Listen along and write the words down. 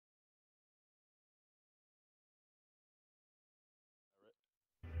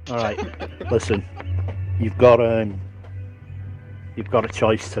Alright, listen. You've got a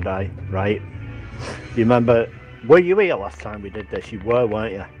choice today, right? You remember, were you here last time we did this? You were,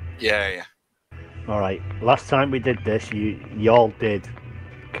 weren't you? Yeah. Alright, last time we did this, you all did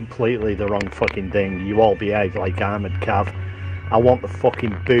completely the wrong fucking thing. You all behaved like Armoured Cav. I want the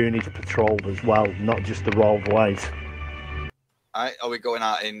fucking boonies patrolled as well, not just the roadways. Are we going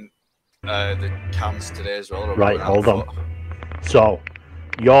out in the cans today as well? Or right, hold on. So,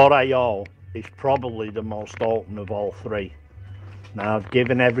 your AO is probably the most open of all three. Now, I've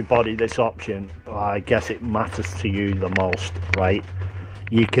given everybody this option, but I guess it matters to you the most, right?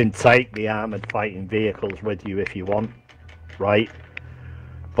 You can take the armoured fighting vehicles with you if you want, right?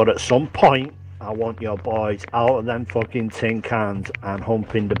 But at some point, I want your boys out of them fucking tin cans and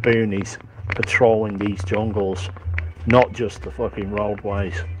humping the boonies, patrolling these jungles, not just the fucking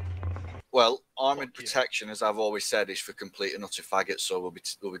roadways. Well, armoured protection, as I've always said, is for complete and utter faggots, so we'll be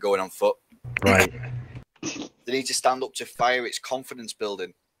going on foot. Right. They need to stand up to fire. It's confidence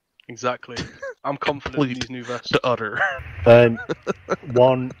building. Exactly. I'm confident in these new vests. To utter.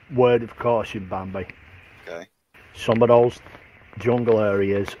 One word of caution, Bambi. Okay. Some of those jungle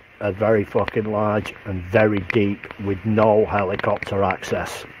areas are very fucking large and very deep with no helicopter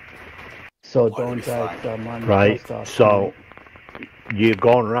access. So don't take the money. Right. So you're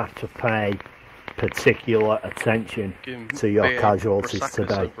going to have to pay particular attention to your casualties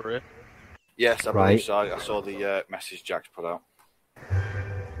today. Yes, I believe so. I saw the message Jack's put out.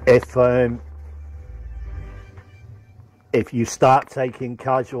 If you start taking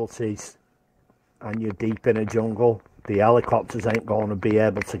casualties and you're deep in a jungle, the helicopters ain't going to be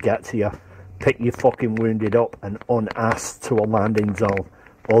able to get to you. Pick your fucking wounded up and unasked to a landing zone.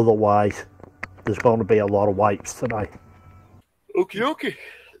 Otherwise, there's going to be a lot of wipes tonight. Okay.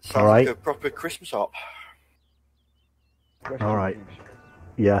 Sounds like a proper Christmas hop. Alright.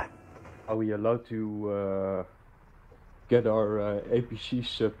 Yeah. Are we allowed to get our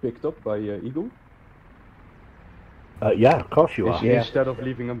APCs picked up by Eagle? Yeah, of course you are. Instead of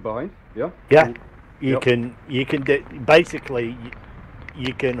leaving them behind? Yeah? Yeah. You can basically,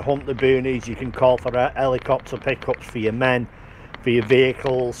 you can hunt the boonies, you can call for helicopter pickups for your men, for your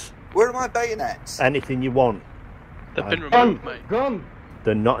vehicles. Where are my bayonets? Anything you want. They've been removed, mate. Gun!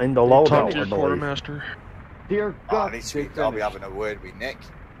 They're not in the loadout, I believe. Quartermaster. Dear God, I'll be having a word with Nick.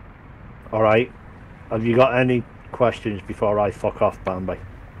 Alright. Have you got any questions before I fuck off, Bambi?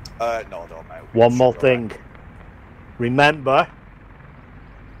 No, I don't, mate. One more thing. Remember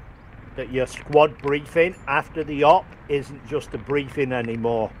that your squad briefing after the op isn't just a briefing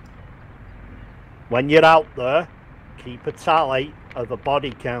anymore. When you're out there, keep a tally of the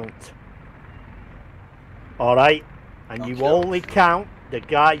body count. Alright? And you only count the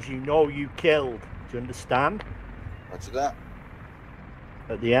guys you know you killed. Do you understand? Roger that.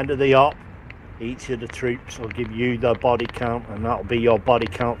 At the end of the op, each of the troops will give you their body count, and that'll be your body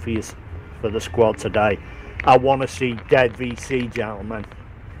count for the squad today. I want to see dead VC, gentlemen.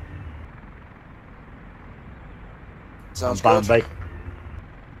 Sounds Bambi, good.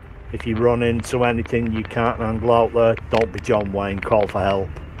 if you run into anything you can't handle out there, don't be John Wayne, call for help.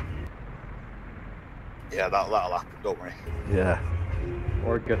 Yeah, that'll happen, don't worry. Yeah.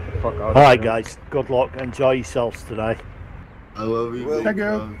 Or get the fuck out. Alright guys, good luck, enjoy yourselves today. I love you. Thank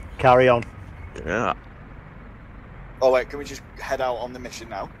you. Carry on. Yeah. Oh wait, can we just head out on the mission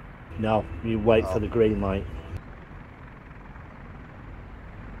now? No, you wait for the green light.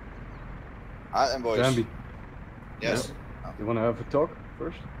 Alright then, boys. Zambi. Yes. Yeah. You want to have a talk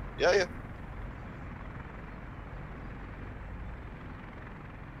first? Yeah.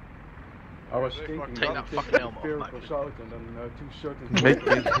 I was thinking Take that fucking helmet off, out and then two certain Make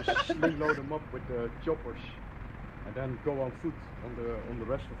just sling load them up with the choppers and then go on foot on the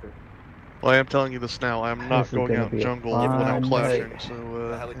rest of it. Well, I am telling you this now. I am not going out in the jungle without clashing. So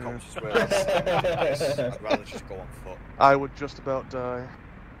the helicopters where I'd rather just go on foot. I would just about die.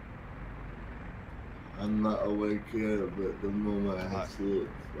 I'm not awake yet, but the moment I see it,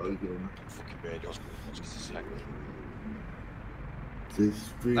 again. Fucking radio's good.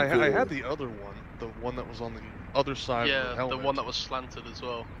 I had the other one, the one that was on the other side of the helmet. The one that was slanted as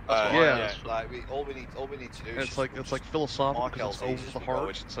well. Yeah. Like all we need to do is it's like philosophical because it's over the heart.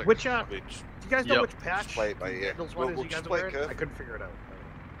 It's like, Which do you guys know which patch? Just play it by ear. We'll just play it. I couldn't figure it out.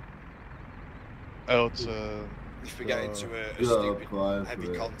 Oh, it's If we get into a stupid heavy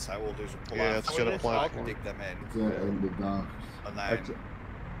contact, we'll do some pull-outs. It's gonna apply for dig them in. In the dark. And then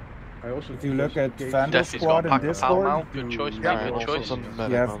If you look at Vandal Squad in Discord, good choice, you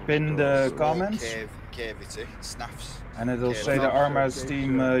have pinned the comments, cavity, snaffs. and it'll say the Armas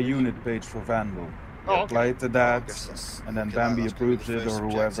Team unit page for Vandal. apply to that, and then Bambi approves it or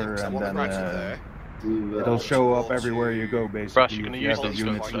whoever, and then it'll show up everywhere you go, basically. You're If gonna you use have the those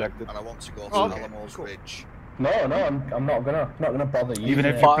unit things, selected. And I want to go to Okay, Alamo's cool. Ridge. No, I'm not gonna bother you. Even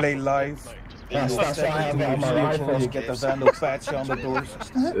if you play live, That's why I have it on my rifle. you get the Vandal patch on the doors.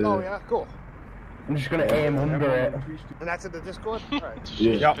 Oh yeah, cool. I'm just gonna aim under it. And that's in the Discord? Alright.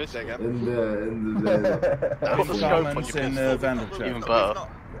 Yeah. Yeah. In the Put the comments in Vandal chat. Even better.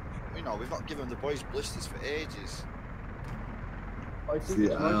 We've not given the boys blisters for ages. See,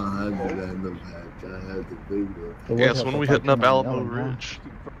 I don't have the random patch. I have the big one. Yes, when we hitting up Alamo Ridge.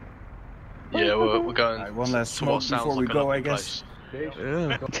 Yeah, we're going. Alright, one last to what smoke sounds before we like go, an I ugly guess.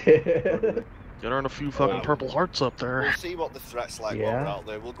 Yeah. Can Get on a few fucking purple hearts up there. We'll see what the threat's like Yeah. while we're out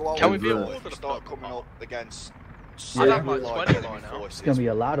there. We'll go out Can we with be it. awarded If we a start purple coming heart? up against I'd have enemy like 20 by now. forces, It's gonna be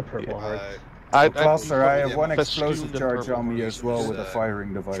a lot of purple hearts. Cluster, I have one festooned explosive charge on me as well with a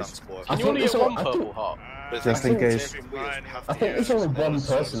firing device. transport. Can you only get one purple heart? Just in case. I think there's only one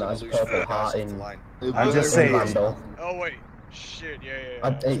person that has a purple heart in. I'm just saying. Vandal. Oh wait. Shit,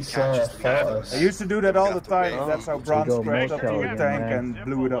 yeah. It's Freitas. I used to do that all the time. That's how Bronze go crept up to motel the again, tank man. and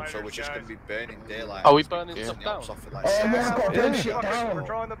blew it up. So we're just going to be burning daylight. Are we burning stuff down? Oh, man, I've got to burn shit down. We're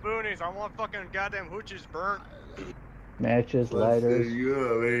drawing the boonies. I want fucking goddamn hooches burnt. Matches, lighters. You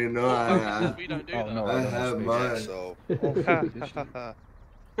already know We don't do Oh, that. no. I have mine. So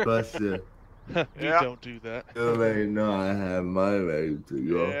Buster. We don't do that. You already know I have mine ready to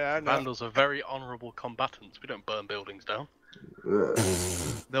go. Yeah, I know. Vandals are very honourable combatants. We don't burn buildings down.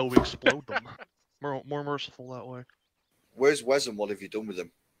 No, we explode them. More merciful that way. where's Wes and what have you done with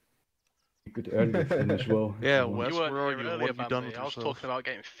him? You could earlier finish well. Yeah, if you want. Wes, You weren't where are here you? earlier, What have you done Bambi. with I was yourself? talking about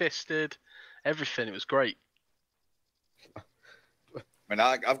getting fisted, everything. It was great. I mean,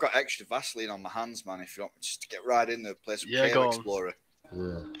 I've got extra Vaseline on my hands, man. If you want me just to get right in there, play some Yeah, Cave go on. Explorer.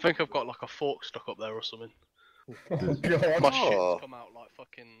 I think I've got like a fork stuck up there or something. Oh, My God. shit's come out like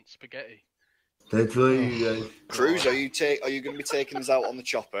fucking spaghetti. That's why you guys. Cruz, are you going to be taking us out on the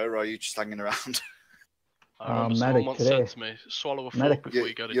chopper, or are you just hanging around? I remember medic someone once today. said to me, swallow a fork Medic. before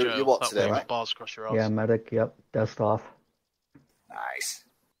you go to You- jail. you what that today, way right? bars across your ass. Yeah, medic, yep, dust off. Nice.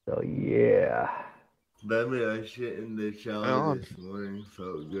 So, yeah. Baby, I shit in the shower this morning,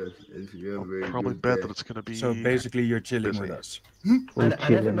 so good. It's gonna be a Probably good bet day. that it's gonna be. So basically, you're chilling with us. We're I never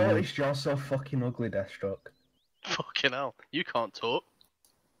chilling, man. noticed you're so fucking ugly, Deathstroke. Fucking hell. You can't talk.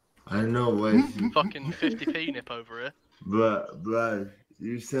 I know what you, Fucking 50p nip over here. but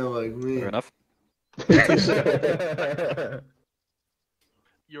you sound like me. Fair enough.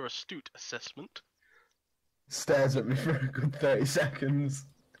 Your astute assessment. Stares at me for a good 30 seconds.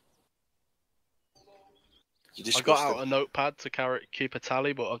 I got out a notepad to keep a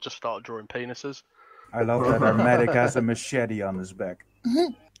tally, but I've just started drawing penises. I love that our medic has a machete on his back.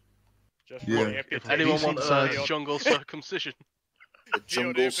 Yeah. Anyone want a jungle circumcision?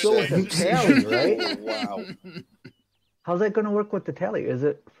 Jungle So it's a tally, right? Wow. How's that going to work with the tally? Is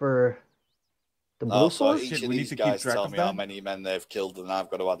it for the blue Oh, so force? each of we need these to keep guys track tell of me how that? many men they've killed, and I've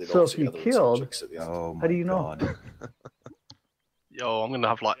got to add it So all if you together. with killed, subjects at the end. Oh how do you know? God. Yo, I'm gonna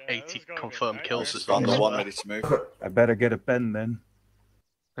have like 80 confirmed kills this Round time. one, ready to move. I better get a pen then.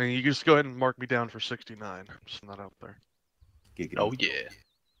 I mean, you just go ahead and mark me down for 69. Just not out there. Oh yeah.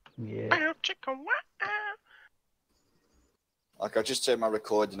 Yeah. Like, I just turned my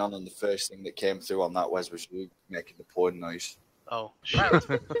recording on, and the first thing that came through on that was you making the porn noise. Oh shit.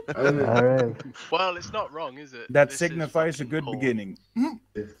 Alright. Well, it's not wrong, is it? That This is signifies a fucking good horny. beginning.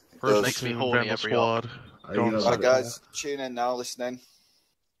 Does. Makes me Platoon, horny Vandal every squad. I Going got Right, it. guys, tune in now, listening.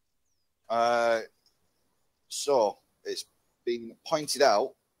 So, it's been pointed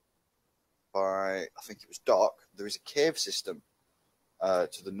out by, I think it was Doc, there is a cave system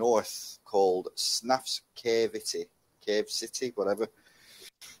to the north called Snaff's Cave City, whatever.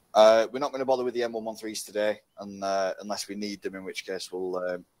 We're not going to bother with the M113s today, unless we need them, in which case we'll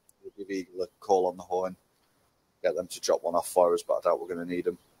give Eagle a call on the horn, get them to drop one off for us, but I doubt we're going to need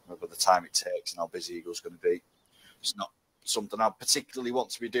them by the time it takes and how busy Eagle's going to be. It's not something I particularly want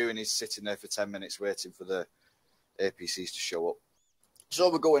to be doing, is sitting there for 10 minutes waiting for the APCs to show up. So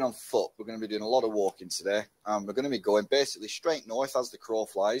we're going on foot. We're going to be doing a lot of walking today, and we're going to be going basically straight north as the crow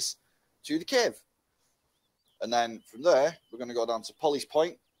flies to the cave. And then from there, we're going to go down to Polly's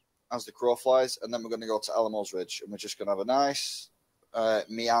Point as the crow flies, and then we're going to go to Alamo's Ridge, and we're just going to have a nice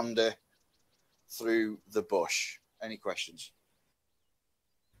meander through the bush. Any questions?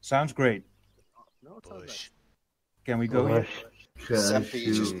 Sounds great. Can we go here? Sempi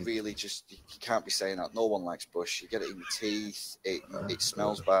is just really you can't be saying that. No one likes bush. You get it in your teeth. It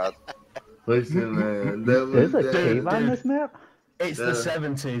smells bad. Listen, man. There's a cave on this map? It's the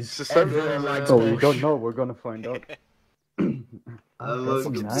 70s. It's the 70s. Everyone likes So we Bush. don't know. We're gonna find out. Fucking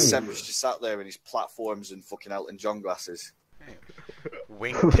nice. December's just sat there in his platforms and fucking Elton John glasses.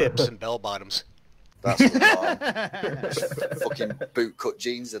 Wing tips and bell bottoms. That's what I'm fucking boot cut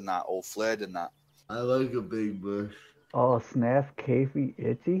jeans and that, all flared and that. I like a big bush. Oh, Snaf Cavey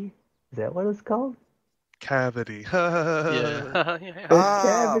Itchy? Is that what it's called? Cavity. Yeah.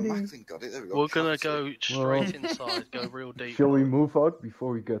 Cavity. Macklin got it. There we go. We're gonna Cavity. go straight inside, go real deep. Shall we move out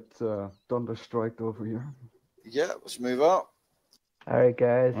before we get thunderstruck over here? Yeah, let's move out. Alright,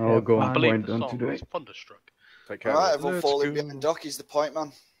 guys. I'll have go fun. and Believe wind the down song today. is Thunderstruck. Take care. Alright, everyone Let's fall in go. behind Doc. He's the point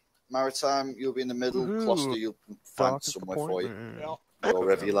man. Maritime, you'll be in the middle. Woohoo. Cluster, you'll find Doc is the somewhere point for you. man. Yeah. Go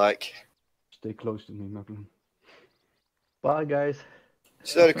wherever you like. Stay close to me, Macklin. Bye, guys.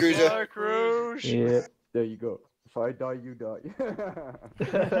 See you, Cruiser. Bye, Cruise. Yeah. There you go. If I die, you die.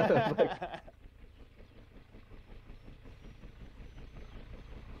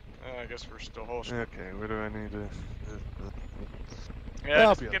 I guess we're still hosting. Okay, where do I need to? Yeah, I'll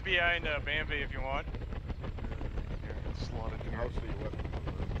just be get behind Bambi if you want. Slot it in here.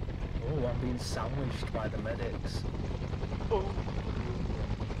 Oh, I'm being sandwiched by the medics. We'll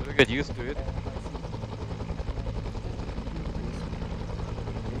get used to it.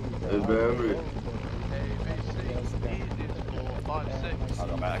 Hey, Bambi.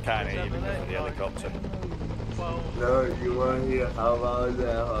 Hold on, mate, I can't hear you because of the helicopter. No, you want to hear how loud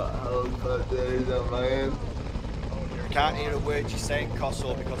that helicopter is on my end? Can't hear a word you're saying,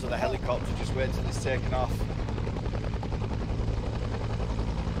 Kosso, because of the helicopter. Just wait till it's taken off.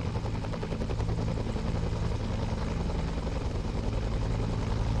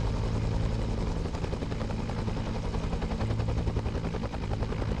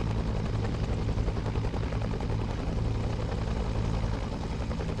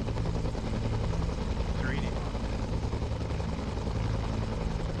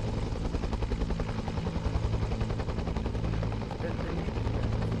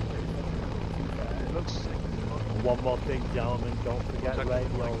 One more thing, gentlemen, don't forget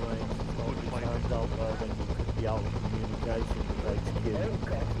radio range. Don't be timed out there when you could be out of communication with HQ.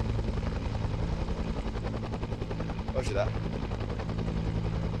 Roger that.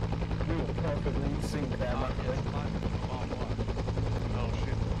 Perfectly in sync there, Macklin. Oh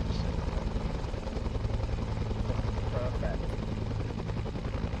shit. Perfect.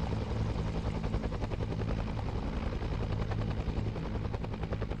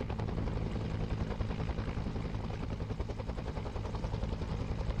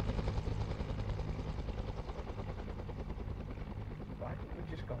 Why didn't we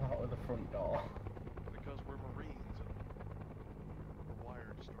just go out of the front door? Because we're Marines. We're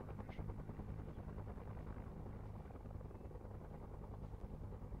wired to start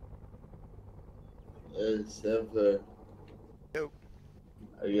a mission. Simpler. Nope.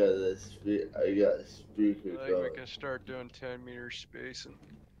 I got a speaker I think we going. can start doing 10-meter spacing.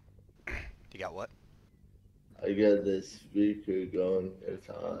 You got what? I got the speaker going. It's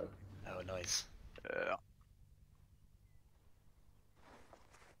on. Oh, nice. Yeah.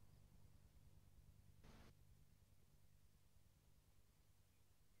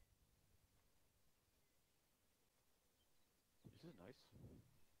 This is nice.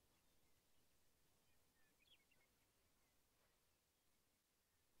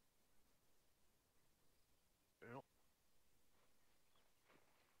 Yep.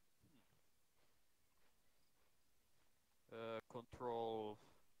 Control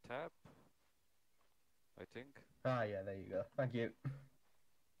tab, I think. Ah, yeah, there you go. Thank you.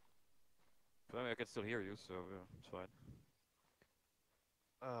 But I mean, I can still hear you, so it's fine.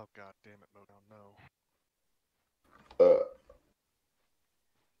 Oh god damn it, Motown, no.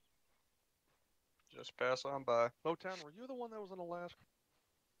 Just pass on by. Motown, were you the one that was in Alaska?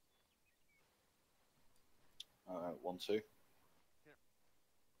 1, 2.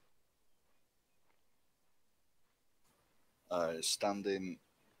 Standing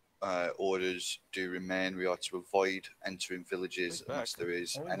orders do remain. We are to avoid entering villages unless there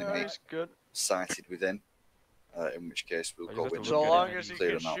is enemy Good. sighted within. In which case we'll go in So and long as you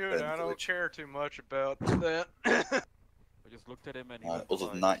clear can them out. shoot, burn I the don't village. care too much about that. I just looked at him and he went Other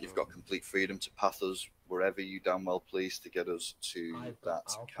than that, you've got complete freedom to path us wherever you damn well please to get us to that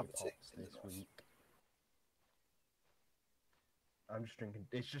cavity in the north. Week. I'm just drinking.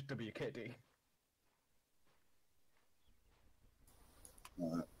 It's just WKD.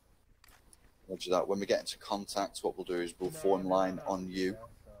 Roger that. When we get into contact, what we'll do is we'll form line on you.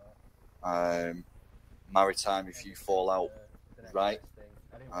 Maritime, if you fall out right,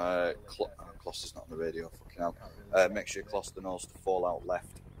 Closter's not on the radio, fucking hell. Make sure Closter knows to fall out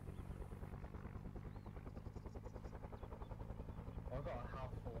left.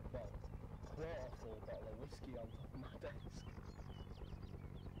 whiskey on top of my desk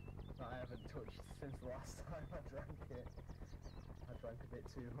that I haven't touched since the last time I drank it. I drank a bit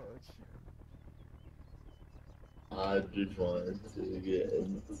too much. I just wanted to get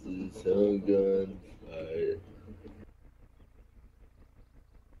into some gunfight.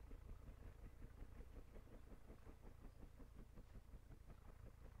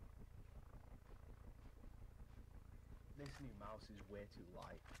 This new mouse is way too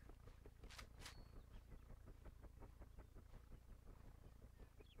light.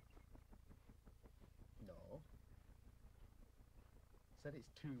 No. Said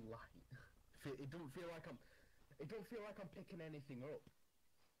it's too light. It don't feel like I'm. It don't feel like I'm picking anything up.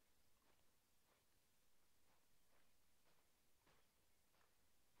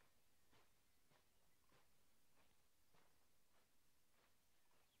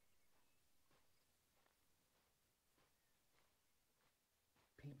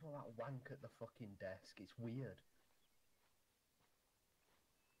 People that wank at the fucking desk, it's weird.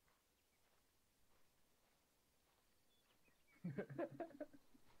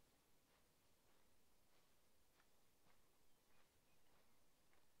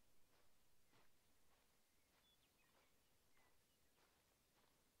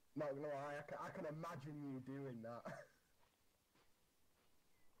 Not gonna lie, I can imagine you doing that.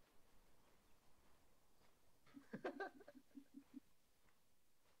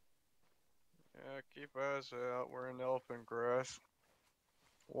 Yeah, keep us out. We're in elephant grass.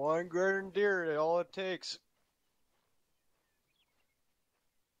 One grenadier, that's all it takes.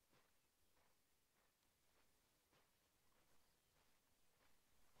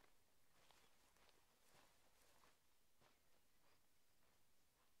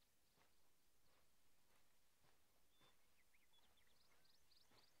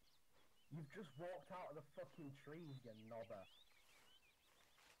 You've just walked out of the fucking trees, you knobber.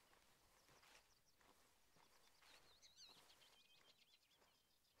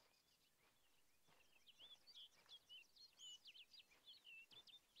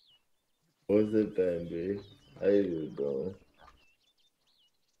 What's it, baby? How you doing?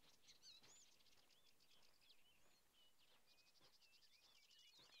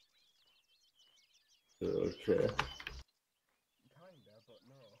 Okay. Kinda, but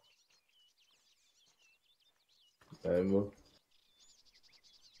no. Ammo.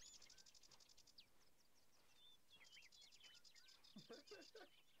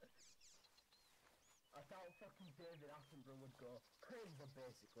 I thought fucking David Attenborough would go, cranes are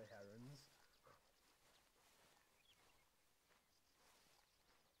basically herons.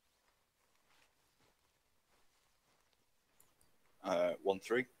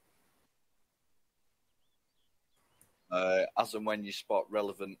 1-3. As and when you spot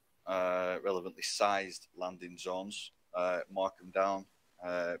relevantly sized landing zones, mark them down.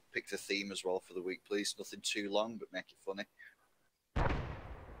 Pick the theme as well for the week, please. Nothing too long, but make it funny.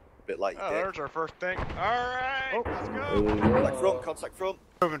 Bit like you did. There's our first thing. Alright, let's go! Contact front, contact front.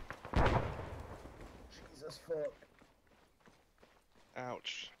 Moving. Jesus fuck.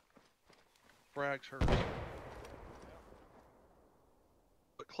 Ouch. Frags hurt.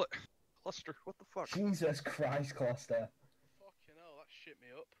 Cluster, what the fuck? Jesus Christ, Cluster. Fucking hell, that shit me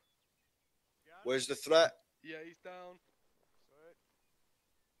up. Where's the threat? Yeah, he's down.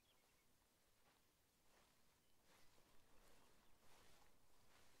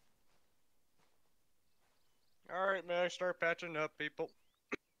 Alright, man, start patching up, people.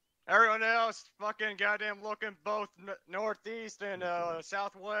 Everyone else, fucking goddamn looking both northeast and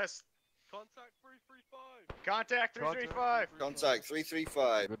southwest. Contact 335. Contact 335. Contact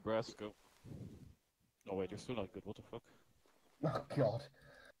 335. Good brass, go. Oh wait, you're still not good, what the fuck? Oh god.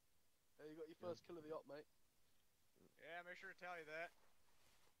 Hey, you got your first kill of the op, mate. Yeah, make sure to tell you that.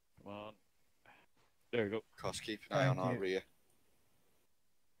 Come on. There you go. Cost, keep an eye on our rear.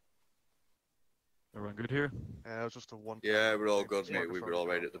 Everyone good here? Yeah, it was just a one. Yeah, we're all good, mate. We were all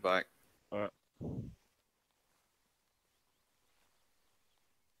right at the back. Alright.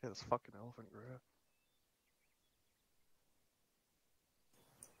 Yeah, this fucking elephant grass.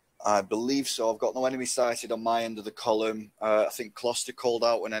 I believe so. I've got no enemy sighted on my end of the column. I think Cluster called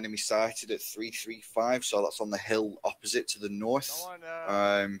out an enemy sighted at 335, so that's on the hill opposite to the north.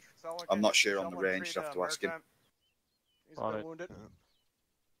 I'm not sure on the range. I'd have to ask him. He's a bit wounded.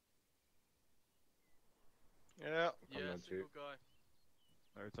 Yeah. Yeah, single guy.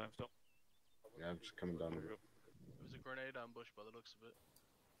 Maritime stop. Yeah, I'm just coming down. It was a grenade ambush by the looks of it.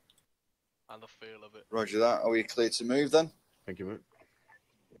 And the feel of it. Roger that. Are we clear to move then? Thank you, mate.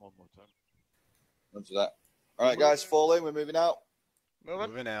 One more time. Roger that. All right, guys, fall in. We're moving out.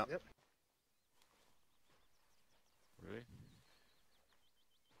 Moving out. Yep. Ready?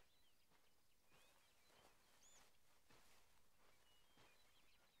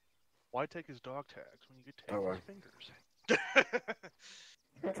 Why take his dog tags when you could take his fingers?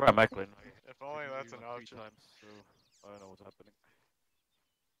 Try Macklin. If only that's an option. Times, so I don't know what's happening.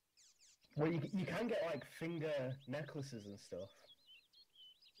 Well, you can get like finger necklaces and stuff.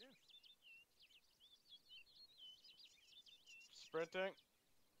 Sprinting.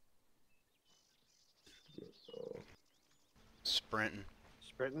 Sprinting.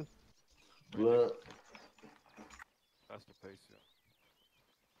 Sprinting? What? Faster pace, yeah.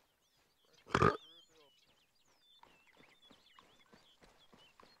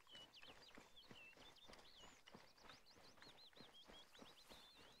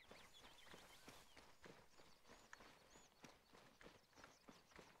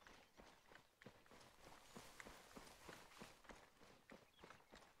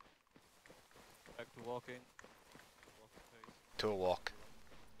 Back to walking. To a walk.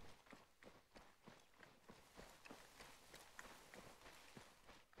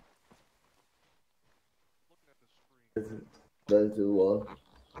 That's a walk.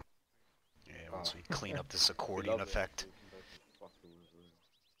 Yeah, once we clean up this accordion effect.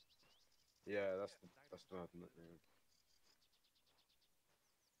 Yeah, that's not it.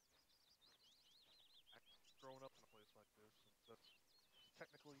 Growing up in a place like this, that's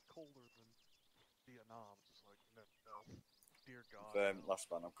technically colder than Vietnam. It's like, no, dear God. Last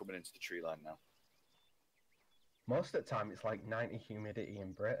man, I'm coming into the tree line now. Most of the time, it's like 90 humidity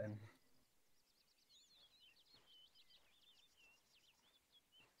in Britain.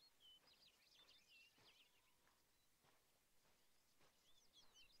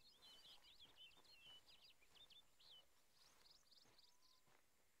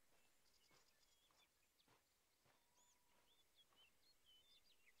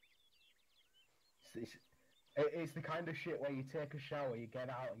 It's the kind of shit where you take a shower, you get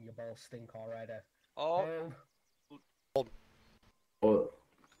out, and your balls stink already. Oh.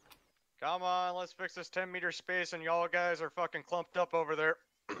 Come on, let's fix this 10-meter space, and y'all guys are fucking clumped up over there.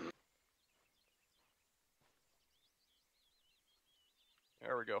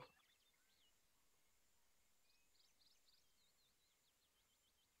 There we go.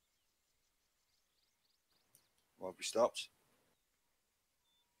 Why have we stopped?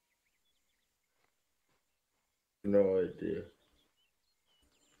 No idea.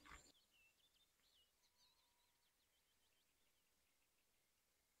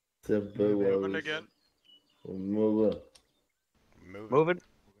 Moving again. Moving. Moving.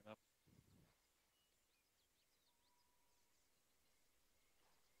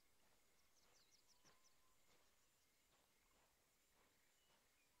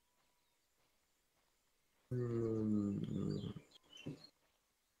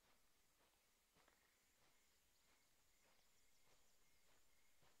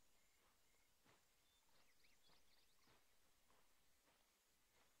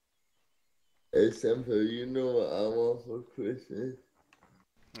 Hey, Sampo, you know what I want for Christmas?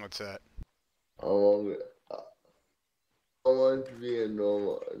 What's that? I want to be a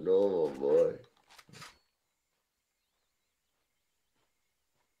normal boy.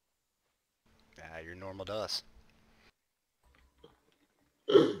 Ah, you're normal to us.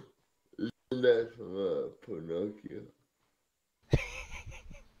 That's from Pinocchio.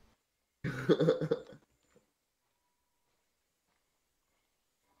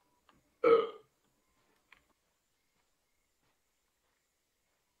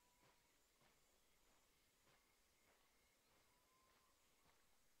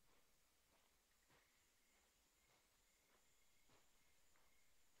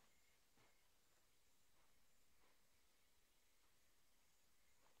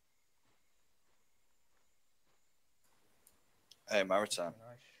 Hey, Maritime. A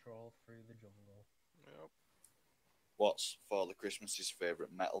nice stroll through the jungle. Yep. What's Father Christmas's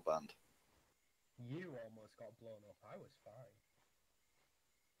favourite metal band? You almost got blown up. I was fine.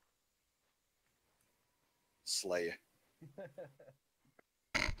 Slayer.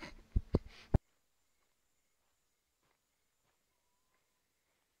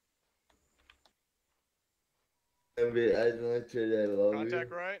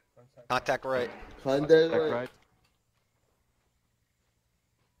 Contact right. Contact right. Contact right.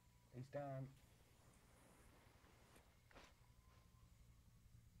 He's down.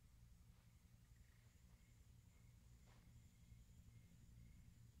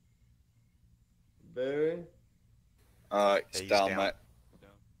 Barry? Alright, it's He's down, down. mate.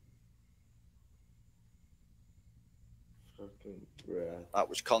 Fucking breath. That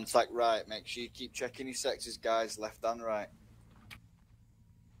was contact right. Make sure you keep checking your sectors, guys. Left and right.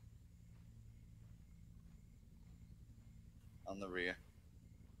 And the rear.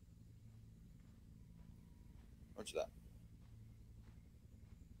 Roger that.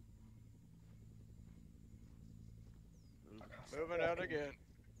 Moving out again.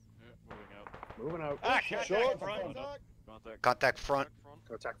 Yeah, moving out. Moving out. Ah, contact front. Contact front.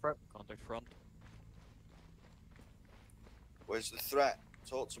 Contact front. Contact front. Where's the threat?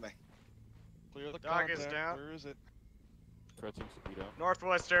 Talk to me. Clear the Dog is contact. down. Where is it? Threat seems to be down.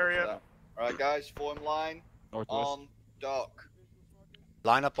 Northwest area. Alright guys, form line Northwest. on dock.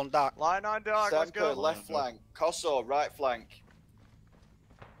 Line up on dock. Line on dock, let's go. Semper, left flank. Koso, right flank.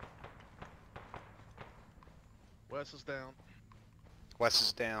 West is down. West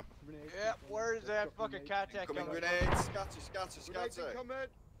is down. Yep, where's that fucking contact Coming coming grenades. Scatter.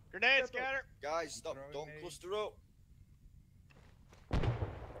 Grenade scatter. Guys, stop. Don't cluster up.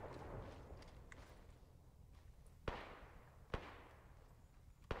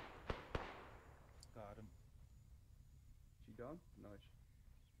 Got him. She done? Nice.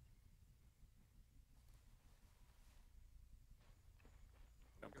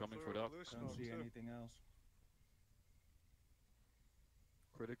 I'm coming for that. Don't see anything else.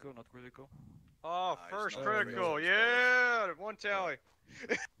 Critical, not critical. Oh, Nice, first nice. critical, yeah! One tally.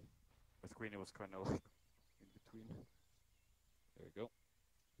 With green, it was kind of like in between. There we go.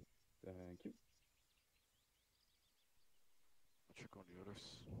 Thank you. I'll check on the others.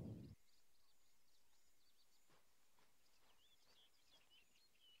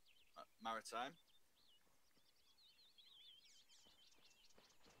 Maritime.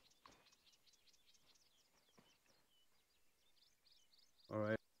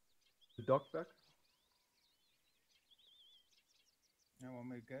 Alright. The dock back? Yeah, want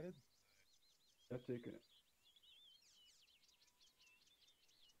me to get it? Yeah, taking it.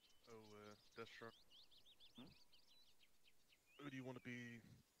 Oh, Deathstroke. Who do you want to be?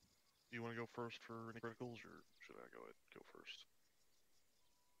 Do you want to go first for any criticals, or should I go first?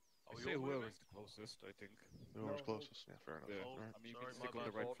 I say whoever's the closest, I think. Whoever's closest, yeah, fair enough. Yeah. Alright. I mean, you can stick on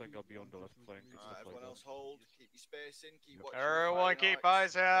the right flank, I'll be on the left flank. and stuff Everyone like else hold. Keep your spacing. Keep watching. Everyone the keep firing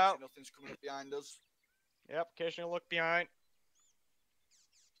eyes lights. out. Make sure nothing's coming up behind us. Yep, occasionally look behind.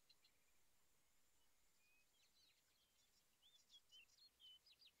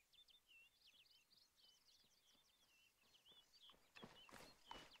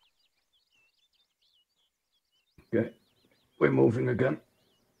 Okay. We're moving again.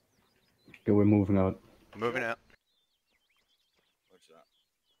 Okay, we're moving out. Moving out. Watch that.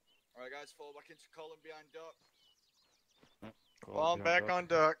 Alright guys, fall back into column behind dock. that. Fall back on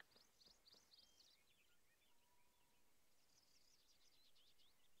dock.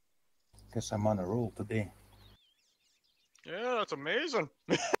 Guess I'm on a roll today. Yeah, that's amazing.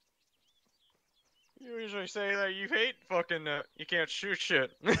 You usually say that you hate fucking, you can't shoot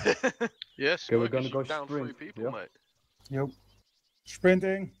shit. Yes, Okay, we're gonna go down sprint. 3 people, Yeah. mate. Yep.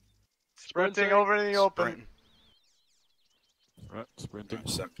 Sprinting. Sprinting over in the open. Sprinting. Right, sprinting.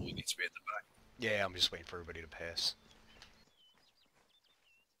 Semper, you need to be at the back. Yeah, I'm just waiting for everybody to pass.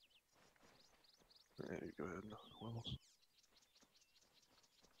 Yeah, you go ahead. Wells.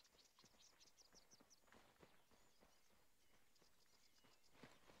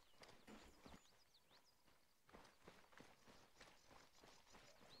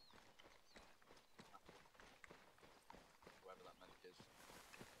 Whoever that medic is.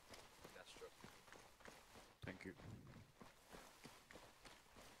 Deathstroke. Thank you.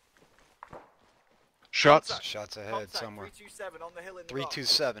 Shots. Shots ahead Contact, somewhere. 327 on the hill in the rock.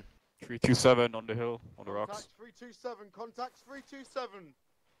 327. 327 on the hill, on the rocks. Contact 327. Contact 327.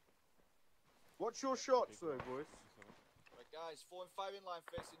 What's your shots, though, boys? Right, guys, form firing line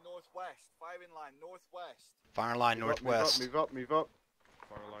facing northwest. Firing line northwest. Fire line northwest. Move up, move up.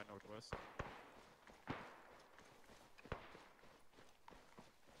 Fire line northwest.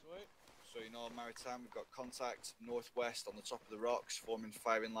 Sweet. So you know, maritime, we've got contact northwest on the top of the rocks, forming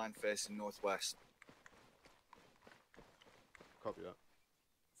firing line facing northwest. Copy that.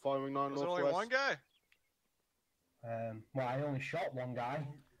 Firing line Was it northwest. only one guy? Well, I only shot one guy.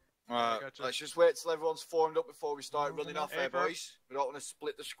 Alright, gotcha. let's just wait till everyone's formed up before we start running off Hey, here, bro. boys. We don't want to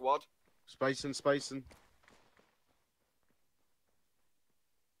split the squad. Spacing, spacing.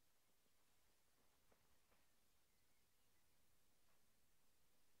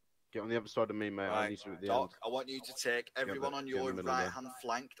 Get on the other side of me, mate. I Right, need you at the Doc, end. I want you to take everyone on get in the your middle there. right-hand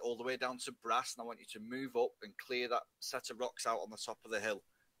flank all the way down to Brass, and I want you to move up and clear that set of rocks out on the top of the hill.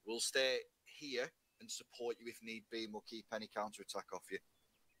 We'll stay here and support you if need be, and we'll keep any counter-attack off you.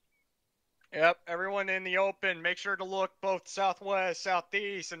 Yep, everyone in the open. Make sure to look both southwest,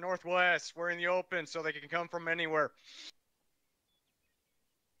 southeast, and northwest. We're in the open so they can come from anywhere.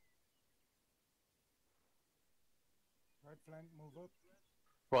 Right flank, move up.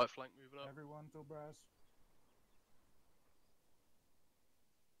 Right flank moving up. Everyone to Brass.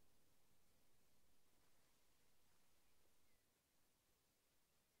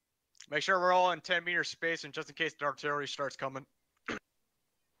 Make sure we're all in 10-meter space, and just in case the artillery starts coming. Yeah.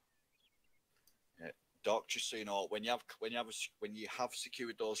 Doc, just so you know, when you have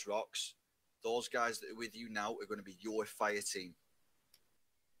secured those rocks, those guys that are with you now are going to be your fire team.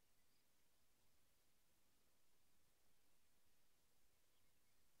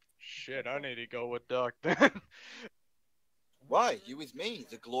 Shit, I need to go with Doc then. Why? You with me,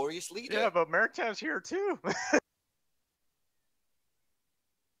 the glorious leader? Yeah, but Maritime's here too.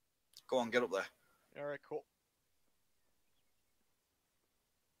 Go on, get up there. All right, cool.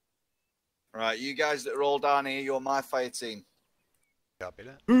 All right, you guys that are all down here, you're my fire team. Copy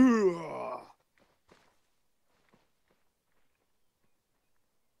that.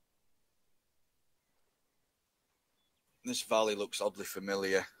 This valley looks oddly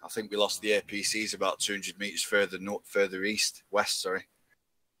familiar. I think we lost the APCs about 200 meters further west. Sorry.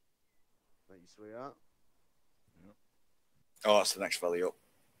 Thank you, sweetheart. Oh, that's the next valley up.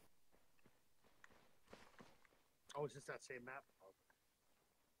 Oh, is this that same map?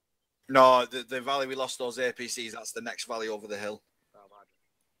 No, the valley we lost those APCs. That's the next valley over the hill. Oh,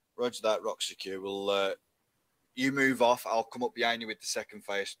 Roger that. Rock secure. We'll you move off. I'll come up behind you with the second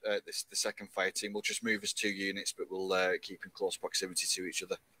fire. The second fire team. We'll just move as 2 units, but we'll keep in close proximity to each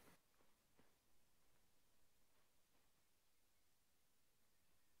other.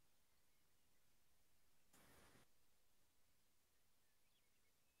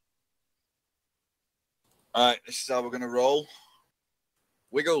 All right, this is how we're going to roll.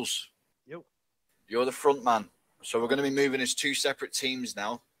 Wiggles. Yep. You're the front man. So we're going to be moving as 2 separate teams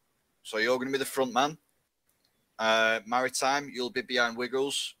now. So you're going to be the front man. Maritime, you'll be behind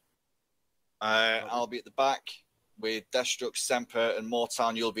Wiggles. I'll be at the back with Destruct, Semper, and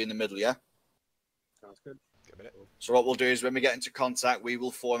Mortown. You'll be in the middle, yeah? Sounds good. So what we'll do is when we get into contact, we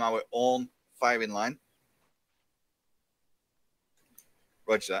will form our own firing line.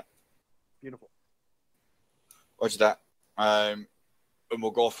 Roger that. Beautiful. Roger that. And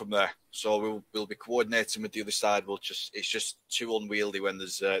we'll go from there. So we'll be coordinating with the other side. It's just too unwieldy when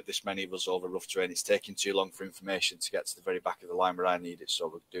there's this many of us over rough terrain. It's taking too long for information to get to the very back of the line where I need it. So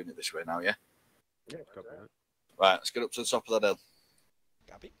we're doing it this way now, yeah? Yeah, Right, let's get up to the top of that hill.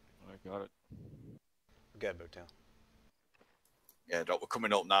 Copy. I got it. Good, Motown. Yeah, Doc, we're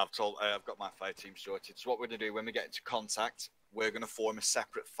coming up now. I've got my fire team sorted. So what we're going to do when we get into contact, we're going to form a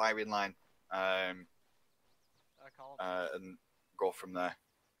separate firing line and go from there.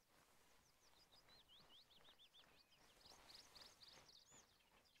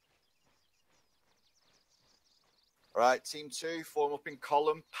 All right, team 2, form up in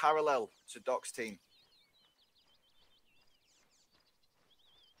column parallel to Doc's team.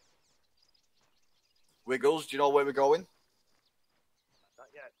 Wiggles, do you know where we're going? Not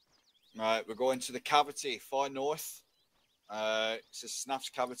yet. All right, we're going to the cavity far north. It's a Snaps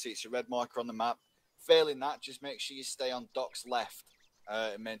cavity. It's a red marker on the map. Failing that, just make sure you stay on Doc's left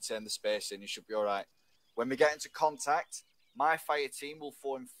and maintain the spacing. You should be all right. When we get into contact, my fire team will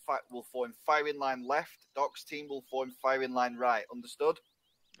form firing line left. Doc's team will form firing line right. Understood?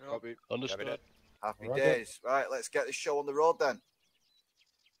 Copy. Understood. Happy days. Right, let's get this show on the road then.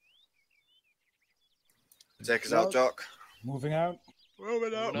 Take us out, Doc. Moving out.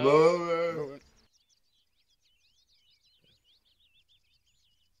 Moving out. Moving.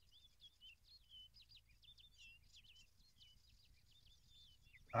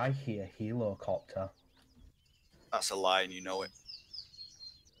 I hear helicopter. That's a lie, and you know it.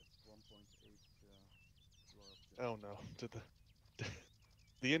 Oh no! Did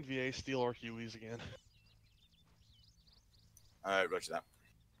the NVA steal our Hueys again? All right, roger that.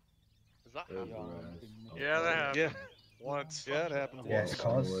 Is that happening? Yeah, that happened. Yeah. Once. Yeah, it happened. Yes,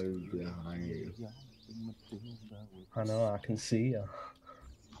 cause I know I can see you.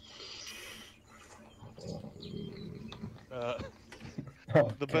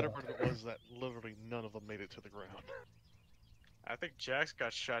 The better part of it was that literally none of them made it to the ground. I think Jax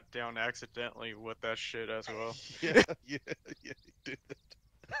got shot down accidentally with that shit as well. yeah, he did.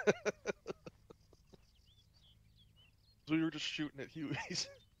 So we were just shooting at Hueys.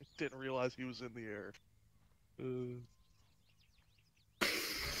 Didn't realize he was in the air.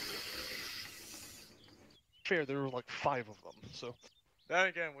 Fair, there were like 5 of them, so. Then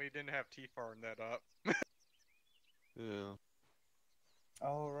again, we didn't have T-Far in that up. Yeah.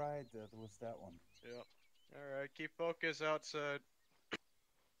 All right, that was that one. Yep. All right, keep focus outside.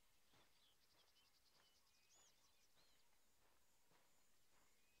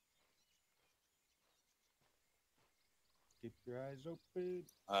 Keep your eyes open.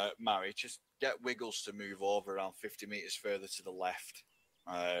 Mary, just get Wiggles to move over around 50 meters further to the left.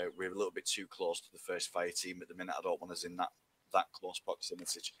 We're a little bit too close to the first fire team at the minute. I don't want us in that that close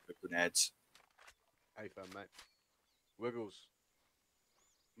proximity for grenades. Hey, fam, mate. Wiggles.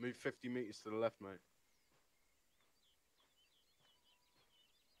 Move 50 meters to the left, mate.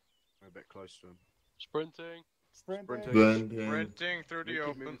 We're a bit close to him. Sprinting. Sprinting through the Keep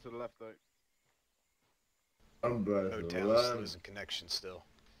open. moving to the left, though. I'm Oh, Tails losing connection still.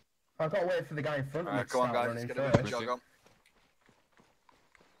 I've got to wait for the guy in front of me to Come on, start guys, running let's get a bit of a first. jog on.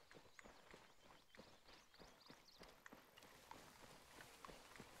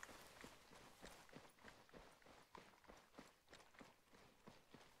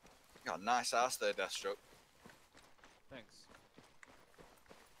 Got a nice ass there, Deathstroke. Thanks.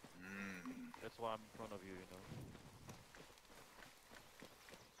 That's why I'm in front of you, you know.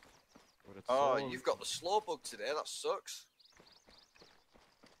 But it's Oh, so... you've got the slow bug today. That sucks.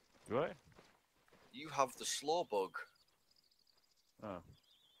 Do I? You have the slow bug. Oh.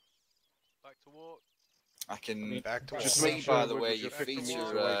 Back to walk. I can Back to just walk. see, by the way, Wiggles, your you're 50 feet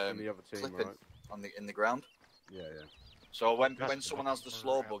meters are away from the other team, clipping right? on in the ground. Yeah, yeah. So when someone has the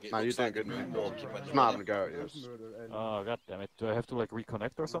slow bug, it No, you're looks doing like good, they're man. moonwalking when Just they're not having running. a go at you. Oh, god damn it. Do I have to like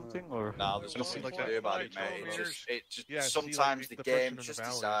reconnect or something? Or No, there's nothing like to do that about it, 5 mate. It just Yeah, sometimes see, like, the depression game in just the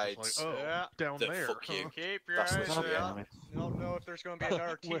valley, it's decides like, oh, Yeah. down that there. fuck you. Keep your That's eyes the shit. out. You don't know if there's going to be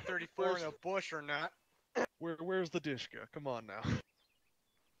another T-34 in a bush or not. Where's the Dishka? Come on now.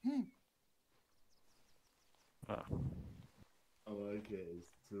 I like it. It's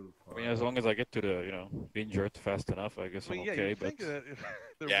too far. I mean, as long as I get to the, you know, injured fast enough, I guess I mean, I'm yeah, okay, you'd but... think that if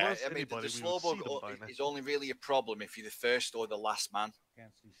there Yeah, was I mean, anybody, the we slow would bug see them by now. is only really a problem if you're the first or the last man.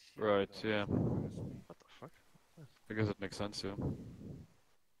 Right, yeah. What the fuck? I guess it makes sense, yeah.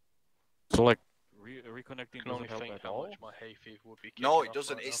 So, like, reconnecting I can only doesn't help think at how all? much my hay fever would be. No, kicking it off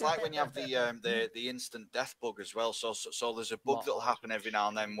doesn't. right It's now. like when you have the instant death bug as well. So there's a bug that'll happen every now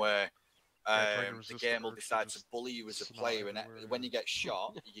and then where the game will decide to bully you as a player, and when you get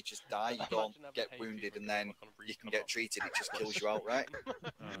shot, you just die. You don't get wounded, and then you can get treated. It just kills you outright.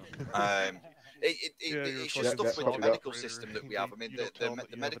 It's just stuff with the medical system that we have. I mean, the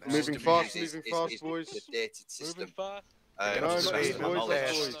medical Moving system fast, is boys. the dated system. Moving fast. To No, the best of my boys,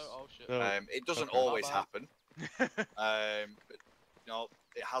 knowledge. Oh, shit. It doesn't always happen, but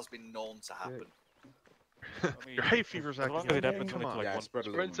it has been known to happen. I mean, Your hay fever's as long acting as it up. happens when Come it's on. like Yeah, one spread a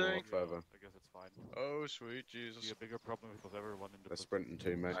little more Sprinting. further. I guess it's fine. Oh, sweet It'd Jesus. be a bigger problem because everyone in the... They're sprinting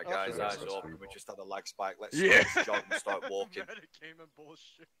too, mate. Right, guys, Yeah, eyes that's open. fine. We just had a lag spike. Let's Yeah. jog and start walking. Metagame and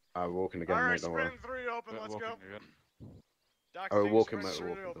bullshit. Walking again, Alright, mate, don't worry. sprint 3 open, let's go. Walking again. Dr. Oh, King, walking, sprint mate, 3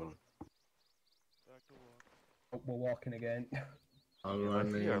 walking. open. Don't worry. We're walking again. I'm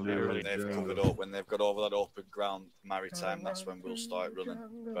running. Yeah, literally. When they've got over that open ground maritime, that's when we'll start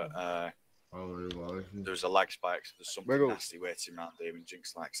running. But there's a lag spike, so there's something Wiggles. nasty waiting around there in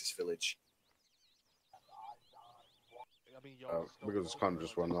Jinx likes this village. I mean, y'all still Because it's kind of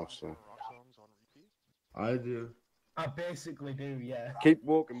just run off, so. rock songs on repeat? I do. I basically do, yeah. Keep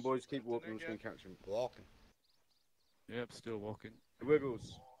walking, boys, keep walking. I'm just going to catch him. Walking. Yep, still walking.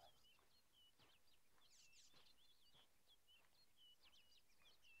 Wiggles.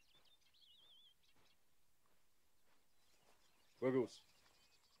 Wiggles.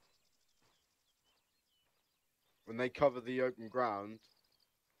 When they cover the open ground,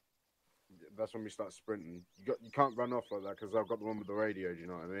 that's when we start sprinting. You can't run off like that because I've got the one with the radio. Do you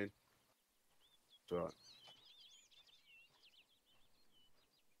know what I mean? It's alright.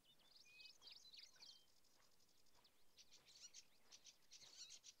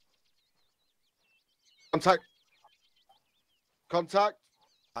 Contact. Contact.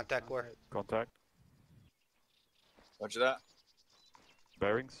 Contact where? Contact. Roger that.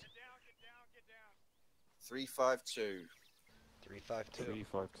 Bearings. 352. 352.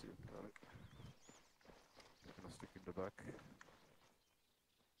 352. Got it. I'm gonna stick in the back. Have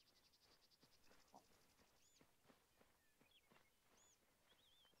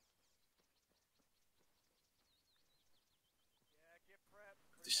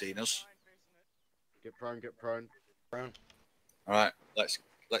you seen us? Get prone. Get prone. Prone. All right, let's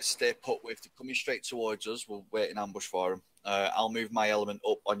stay put. If they're coming straight towards us, we'll wait in ambush for them. I'll move my element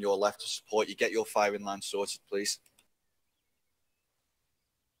up on your left to support you. Get your firing line sorted, please.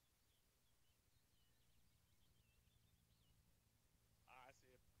 I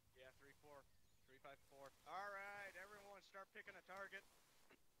see it. Yeah, 3-4. 3-5-4. Alright, everyone start picking a target.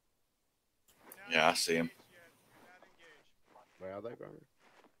 Yeah, I see him. Where are they, Barry?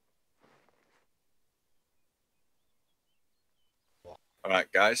 All right,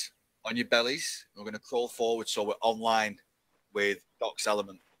 guys, on your bellies. We're going to crawl forward so we're online with Doc's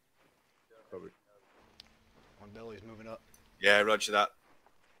element. One belly's moving up. Yeah, roger that.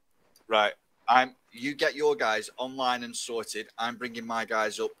 Right, You get your guys online and sorted. I'm bringing my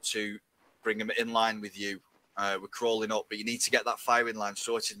guys up to bring them in line with you. We're crawling up, but you need to get that firing line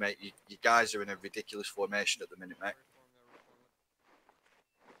sorted, mate. You guys are in a ridiculous formation at the minute, mate.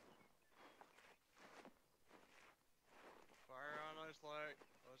 Fire on us, like,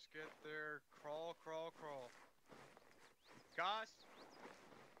 let's get there. Crawl, crawl, crawl. Guys,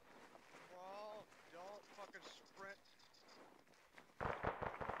 crawl. Don't fucking sprint.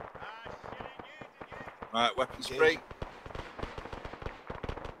 Right, weapons free.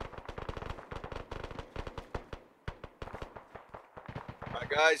 Right,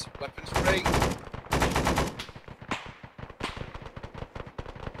 guys, weapons free.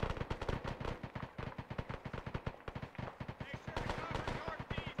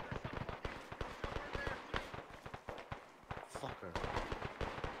 Fucker.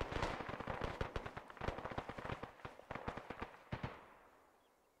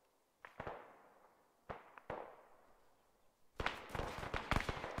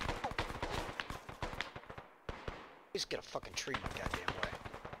 Just get a fucking tree in the goddamn way.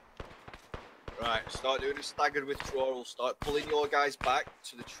 Right, start doing a staggered withdrawal. Start pulling your guys back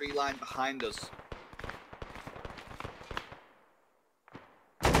to the tree line behind us.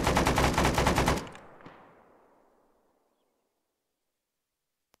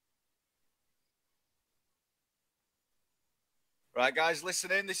 Right, guys,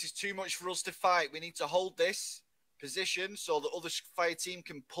 listen in. This is too much for us to fight. We need to hold this position so the other fire team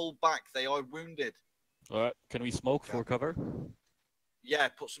can pull back. They are wounded. Alright, can we smoke for cover? Yeah,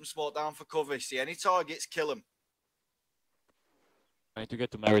 put some smoke down for cover. See any targets, kill them. I need to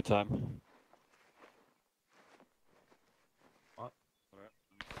get to Maritime. What?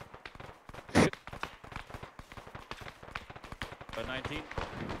 Shit. 19.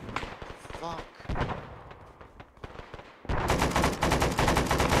 Fuck.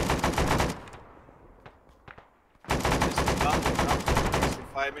 This is Vandal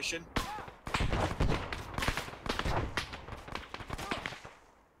fire mission.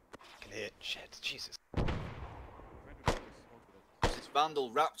 Hit. Shit, Jesus. This is Vandal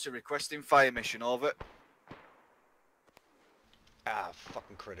Raptor requesting fire mission, over. Ah,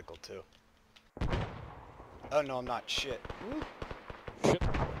 fucking critical too. Oh no, I'm not. Shit. Shit.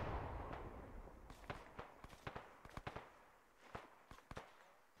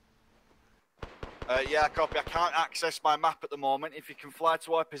 Yeah, copy. I can't access my map at the moment. If you can fly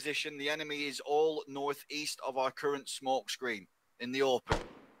to our position, the enemy is all northeast of our current smoke screen in the open.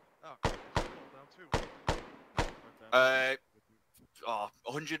 Down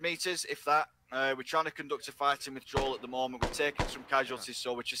 100 meters, if that. We're trying to conduct a fighting withdrawal at the moment. We're taking some casualties,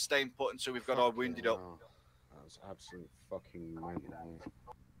 so we're just staying put until we've got our wounded up. That was absolute fucking mental.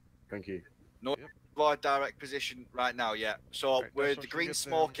 Thank you. No, our direct position right now, yeah. So where the green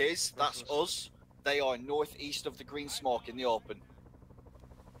smoke is, that's us. They are northeast of the green smoke in the open.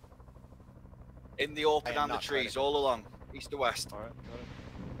 In the open and the trees, all along, east to west. Alright,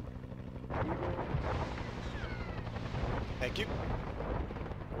 got it. Thank you.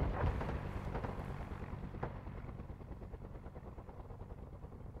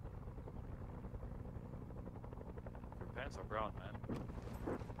 Your pants are brown,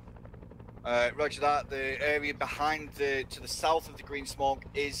 man. Roger that. The area behind to the south of the green smoke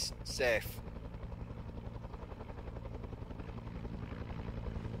is safe.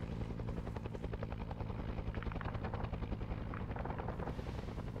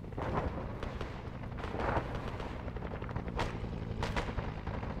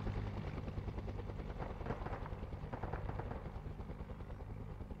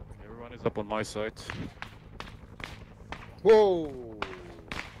 Everyone is up on my side. Whoa!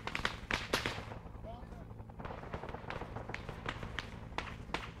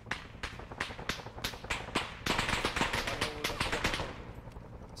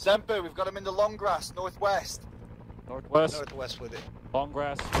 Semper, we've got him in the long grass, northwest. Northwest. Northwest with it. Long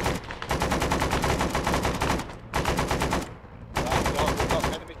grass. We've got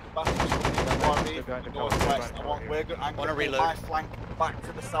enemy combatants in the northwest. I'm going to reload my flank back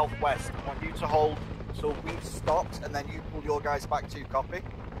to the southwest. I want you to hold so we've stopped, and then you pull your guys back to copy.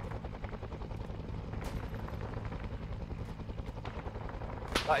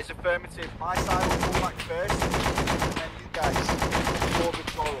 That is affirmative. My side will pull back first, and then you guys forward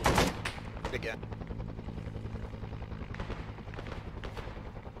withdrawal. Again.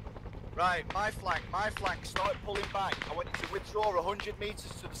 Right, my flank, start pulling back. I want you to withdraw 100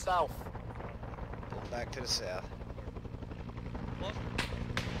 meters to the south. Pull back to the south.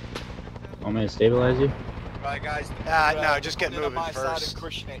 Want me to stabilize you? Right, guys. No, just get moving my first. Side and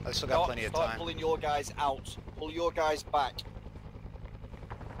crushing it. I still got plenty of Start time. pulling your guys out. Pull your guys back.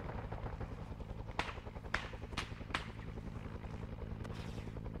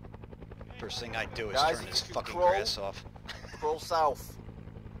 First thing I do is Guys, turn if this you can fucking crawl, grass off. Crawl south.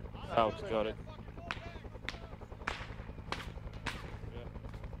 South, got it.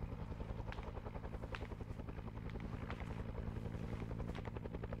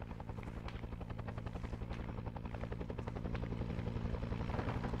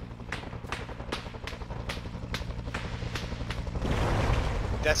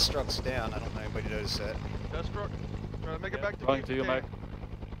 Deathstruck's down. I don't know if anybody noticed that. Deathstruck, trying to make it back to Going to you, Mac.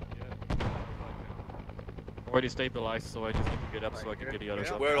 Already stabilized, so I just need to get up so I can get the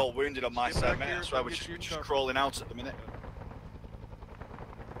others up. We're all wounded on my side, mate. That's why we're just crawling out at the minute.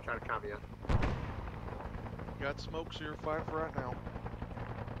 Trying to cover you. Got smoke, so you're fine for right now.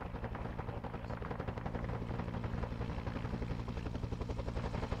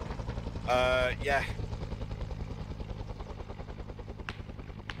 Yeah.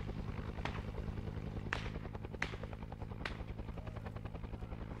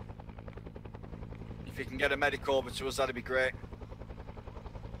 If you can get a medic over to us, that'd be great.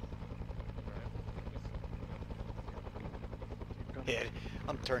 Yeah,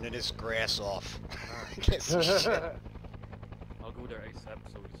 I'm turning this grass off. Get some shit. I'll go there ASAP,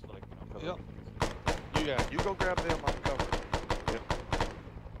 so it's like, you know, Yep. Yeah, you go grab them, I'm covered. Yep.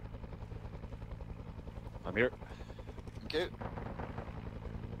 I'm here. Thank you.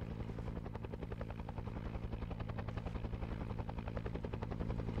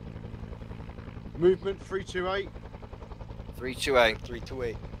 Movement 328. 328.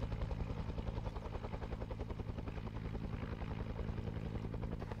 328.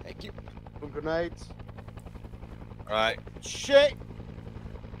 Thank you. Some grenades. Right. Shit!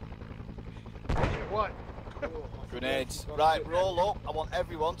 What? Grenades. Right, roll up. I want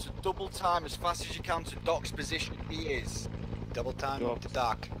everyone to double time as fast as you can to Doc's position. He is. Double time to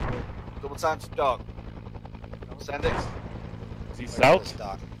Doc. Double time to Doc. Send it. Is he south?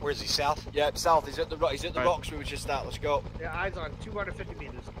 Where is he? South? Yeah, south. He's at the rocks we were just at. Let's go. Yeah, eyes on 250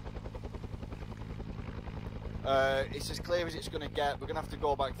 meters. It's as clear as it's going to get. We're going to have to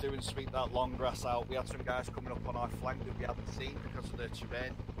go back through and sweep that long grass out. We had some guys coming up on our flank that we hadn't seen because of the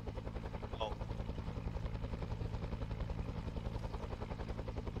terrain. Oh.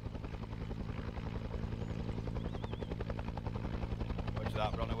 Roger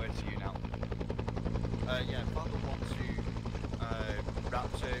that. We're on our way to you now. Yeah, Vandal want to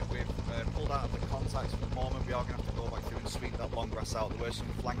Raptor. We've pulled out of the contacts for the moment. We are going to have to go back through and sweep that long grass out. There were some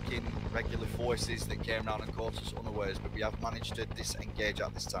flanking regular forces that came around and caught us unawares, but we have managed to disengage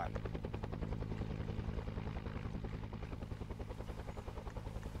at this time.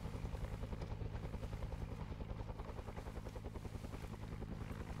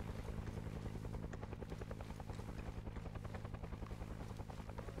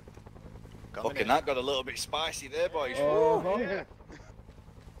 Fucking that got a little bit spicy there, boys. Oh, yeah.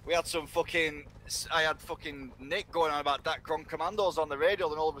 We had some fucking... I had fucking Nick going on about Deren Commandos on the radio,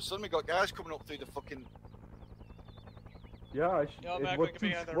 then all of a sudden we got guys coming up through the fucking... Yeah, Yo, it Mac, was we can two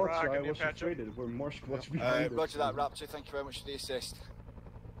be on the squads, rock I and you was patch afraid there were more squads behind us. Roger that, Raptor, thank you very much for the assist.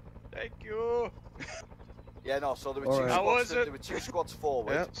 Thank you. Yeah, no, so there were All two right. squads, there were two squads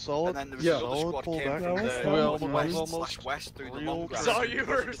forward, Yeah, solid. and then there was another squad came from the west through the long grass. So you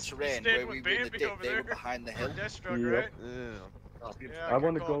were the terrain staying where we with were in the Bambi dip, over they were there. behind the hill. Deathstroke, right? Yeah. Yeah, I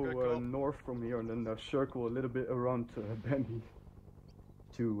want to good call, good go call. north from here and then circle a little bit around Benny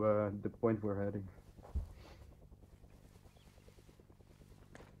to the point we're heading.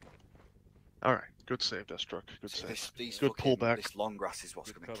 All right, good save, Deathstroke. Good save. These Good fucking, pullback. This long grass is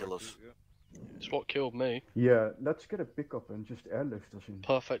what's going to kill us. It's what killed me. Yeah, let's get a pickup and just airlift us in.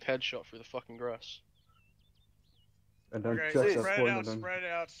 Perfect headshot through the fucking grass. And then Okay, check that spread point out, and then... spread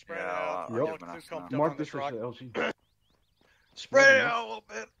out, spread Yeah, out. I'll Walk give him an through, ass come now. up Mark on this this rock. as LG. Spread it out a little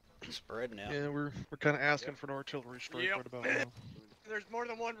bit. Spreading out. Yeah, we're kind of asking for an artillery strike Yep. right about now. There's more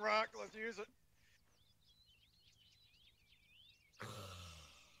than one rock. Let's use it.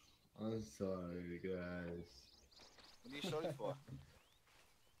 I'm sorry, guys. What are you sorry for?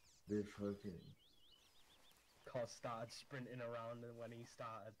 They fucking... Cos started sprinting around, and when he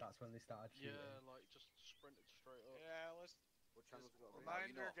started, that's when they started shooting. Yeah, like just sprinted straight up. Yeah, let's. What channel's got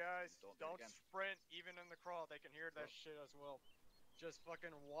Reminder, guys, Don't do it don't again. sprint even in the crawl. They can hear that shit as well. Just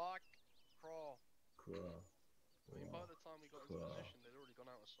fucking walk, crawl. Cool. I mean, by the time we got into position, they'd already gone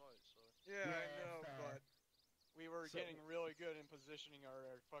out of sight, so... Yeah, I know, but we were getting really good in positioning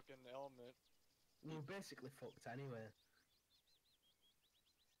our fucking element. We were basically fucked anyway.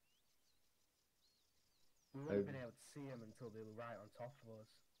 We wouldn't have been able to see him until they were right on top of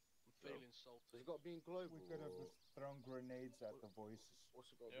us. I'm feeling salty. It's got to be in global. We could have just thrown grenades at the voices.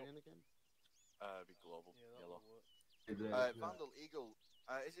 What's it got to be in again? Be global, Yeah, yellow. that'll work. Vandal Eagle,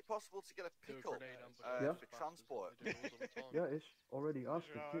 Is it possible to get a Do a pickup grenade on Yeah. for transport? They do those all the time. Yeah, it's already asked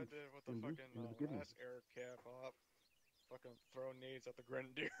Yeah, I in did with the in fucking the beginning. last air cap op. Fucking throw nades at the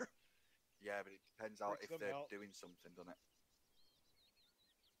Grenadier. Yeah, but it depends out Freaks if them they're out. doing something, doesn't it?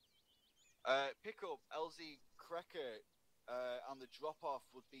 Pickup LZ Cracker and the drop-off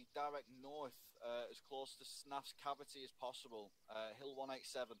would be direct north, as close to Snaff's cavity as possible. Hill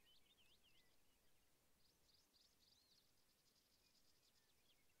 187.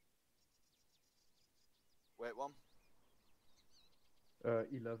 Wait, one.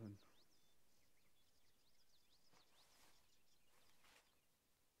 11.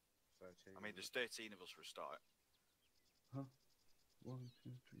 I mean, there's 13 of us for a start. Huh? 1, 2,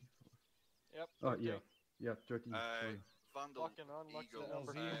 3, 4. Yep. Oh 13. yeah, yeah, 13. Sorry. Vandal Fucking unlucky Eagle,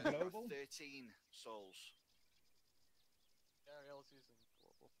 number. 13 souls. Yeah, LC's in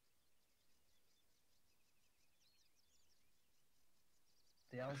global.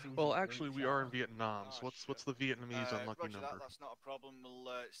 Well, actually, we are in Vietnam, so what's the Vietnamese unlucky Roger number? that's not a problem. We'll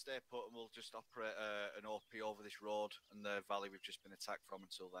stay put and we'll just operate an OP over this road and the valley we've just been attacked from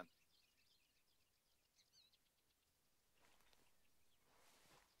until then.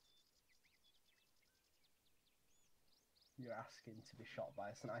 You're asking to be shot by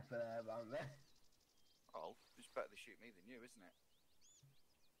a sniper there, aren't they? Oh, it's better to shoot me than you, isn't it?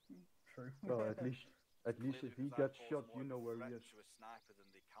 True. Well, at least if he gets shot, you know where he is. To a sniper than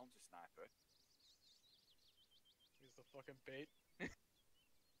the counter sniper. He's the fucking bait.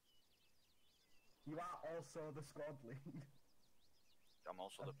 You are also the squad lead. I'm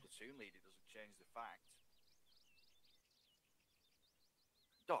also the platoon lead. It doesn't change the fact.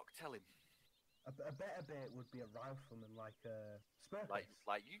 Doc, tell him. A better bait would be a rifleman like Smurkus.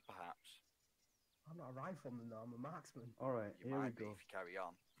 Like you, perhaps. I'm not a rifleman though, I'm a marksman. Alright, You here we might be go. if you carry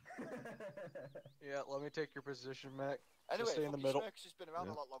on. Yeah, let me take your position, Mac. Anyway, Just stay in the middle. Smurkus has been around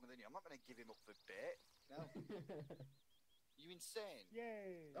Yeah. a lot longer than you. I'm not going to give him up for bait. No. You insane?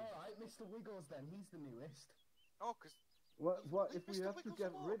 Yay! Alright, Mr. Wiggles then, he's the newest. Oh, because... What if we Mr. have to Wiggles get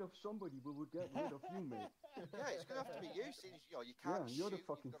alone. rid of somebody, we would get rid of you, mate. Yeah, it's going to have to be you, seeing as you can't Yeah, you're the shoot,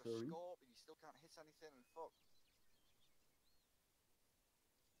 fucking you've got a furry. scope, and you still can't hit anything, and fuck.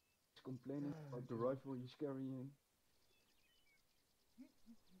 He's complaining about the rifle he's carrying.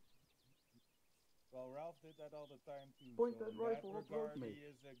 Well, Ralph did that all the time too. Point so that in rifle up, regard, mate. he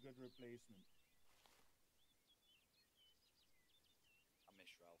is a good replacement. I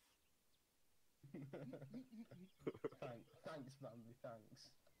miss Ralph. Thanks, Bambi,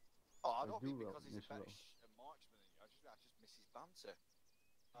 thanks. Oh, I I don't do mean because he's a miss better Ralph. marksman than you. I just miss his banter.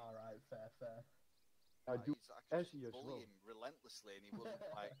 Alright, fair. I do I could as he just as bully well. him relentlessly, and he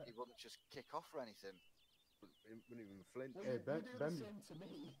wouldn't just kick off or anything. He wouldn't even flinch. Well, Hey, you do the Bambi. same to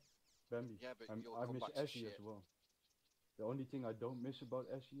me. Bambi, Yeah, but I you'll miss come back to Essie as shit. well. The only thing I don't miss about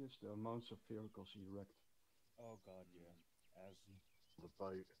Essie is the amounts of vehicles he wrecked. Oh god, yeah. As The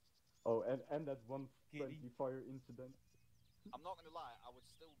boat. Oh, and that one Kitty. friendly fire incident. I'm not going to lie, I would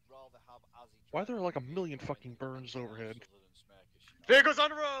still rather have Azzy. Why are there like a million fucking burns overhead? Vehicles on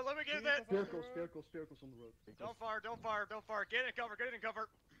the road, let me get that! Vehicles on the road. Don't fire. Get in cover.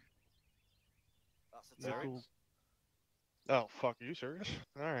 That's a Yeah, tank. cool. Oh, fuck, are you serious?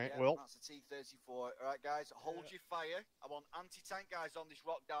 Alright, Yeah, well. that's a T-34. Alright, guys, hold your fire. I want anti-tank guys on this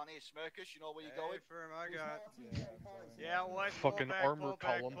rock down here. Smurkus, you know where you're going? Firm, I got. Yeah, West, Fucking pull back, armor pull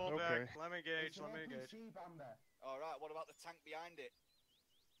back, column, pull back. okay. Let me engage. Alright, what about the tank behind it?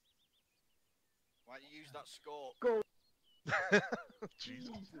 Why don't you use that scope? Go! Jesus.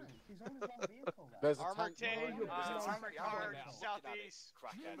 He's on his own vehicle there. There's a Armor tank. team, behind armor car, it. I'm looking at it. southeast.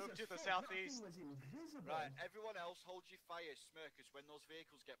 Crackhead. Move to the southeast. was invisible. Right, everyone else, hold your fire. Smurkus, when those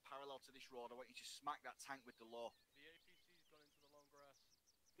vehicles get parallel to this road, I want you to smack that tank with the law. The APC's gone into the long grass.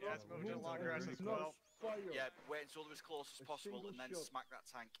 Yeah, it's moving to the long grass as No well. fire. Yeah, wait until they're as close as A possible single and then shot. smack that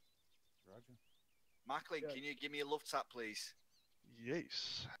tank. Roger. Macklin, Yeah. can you give me a love tap, please?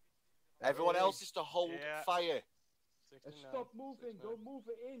 Yes. Everyone else is to hold Yeah. fire. And 69. stop moving, don't move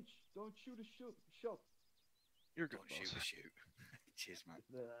an inch. Don't shoot a shot. You're good, Don't boss. shoot the shoot. Cheers, man.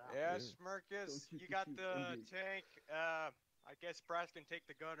 Yeah, Don't Smurkus, shoot you the got shoot, the engage. tank. I guess Brass can take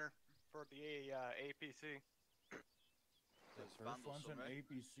the gunner for the APC. The There's first Vandal one's an somewhere.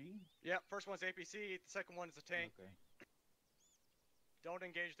 APC. Yeah, first one's APC, the second one is a tank. Okay. Don't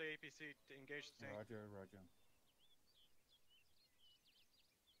engage the APC, to engage the tank. Roger.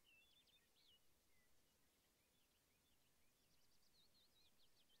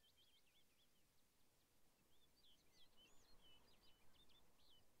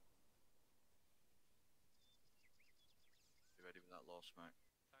 You ready with that loss, mate?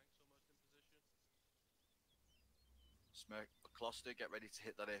 Tanks almost in position. Cluster, get ready to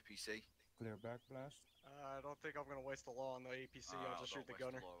hit that APC. Clear back blast. I don't think I'm gonna waste the law on the APC. I'll just shoot the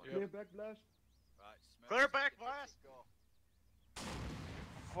gunner. Clear back blast. Right, Clear back blast. Go.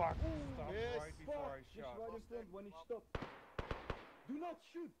 Fuck! Ooh, Stop yes, right before I just shot. right in front when he stopped. Do not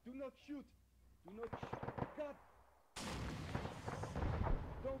shoot! Do not shoot! Do not shoot! God!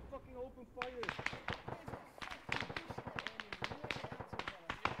 Don't fucking open fire!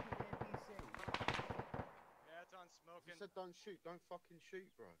 Yeah, it's on smoking. You said don't shoot. Don't fucking shoot,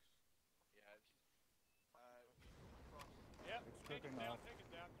 bro. Yep, It's take it cooking down, off. take it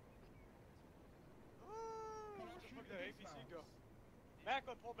down. Where the fuck did the APC go?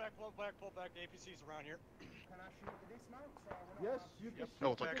 Macklin, pull back, pull back, pull back. The APC's around here. Can I shoot the dismount? So Yes, you can shoot.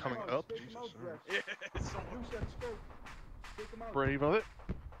 Oh, it's like Take coming him out, up? take Jesus, him out, alright. Rex. Yeah, it's so Use that scope. Take him out. Brave of it.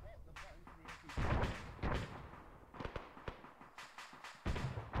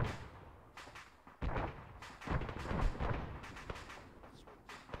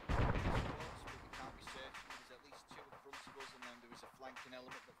 Flanking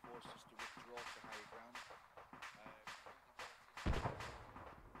element that forced us to withdraw to higher ground.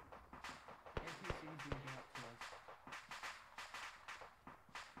 NPC moving up to us.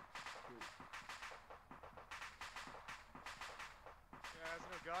 Yeah, there's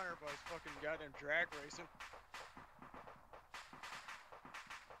no gunner, but it's fucking goddamn drag racing.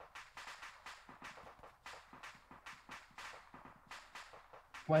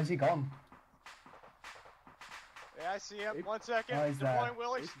 Where's he gone? Yeah, I see him. 1 second. Oh, he's Deploying there.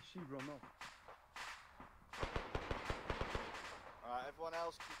 Willies. APC run off. Alright, everyone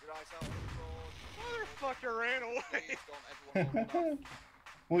else, keep your eyes out on the road. Motherfucker ran away. Please don't everyone hold off.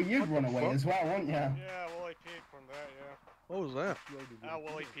 Well, you'd run away fuck? as well, wouldn't you? Yeah, Willie Pete from that, yeah. What was that? Ah,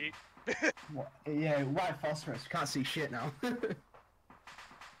 Willie Pete. What? Yeah, white phosphorus. Can't see shit now. Oh, they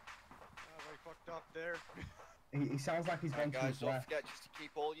fucked up there. he sounds like he's gone to Guys, his don't left. forget just to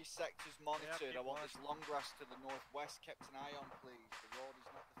keep all your sectors monitored. keep I want watching. this long grass to the northwest kept an eye on, please. The road is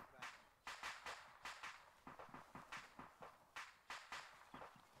not the threat.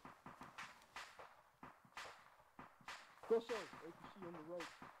 Gosso, APC on the road.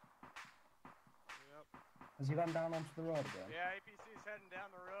 Yep. Has he gone down onto the road again? Yeah, APC's heading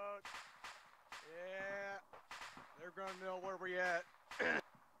down the road. Yeah. They're gonna know where we at.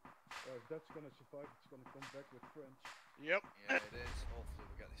 If that's gonna survive, it's gonna come back with French. Yep. Yeah, it is. Hopefully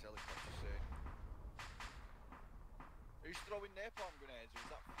we'll get this helicopter soon. Who's throwing napalm grenades, or is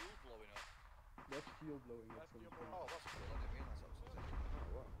that fuel blowing up? That's fuel blowing up. That's from fuel the blowing Oh, that's cool. I didn't realise that was a thing.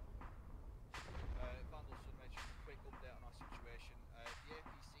 Oh, wow. Vandal Sunray, just a quick update on our situation. The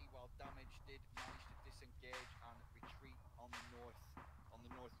APC, while damaged, did manage to disengage and retreat on the road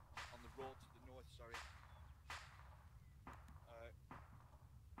to the north, sorry.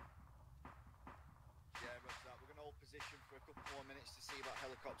 Yeah, that's that. We're going to hold position for a couple more minutes to see about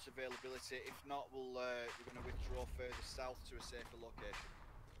helicopter availability. If not, we're going to withdraw further south to a safer location.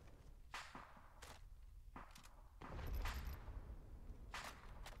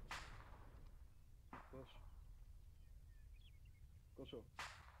 Gosso.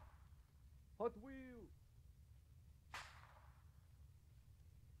 Hot wheel!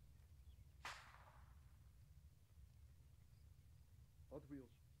 Hot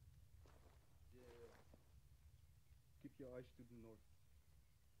wheels. Yeah. Keep your eyes to the north.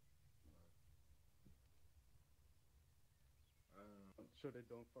 So they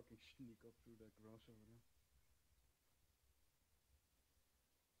don't fucking sneak up through that grass over there.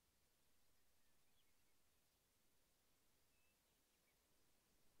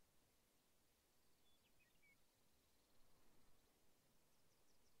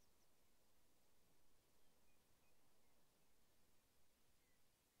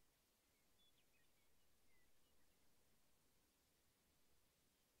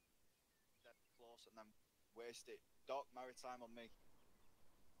 That close and then waste it. Doc, maritime on me.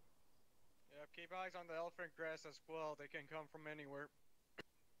 Yep, keep eyes on the elephant grass as well. They can come from anywhere.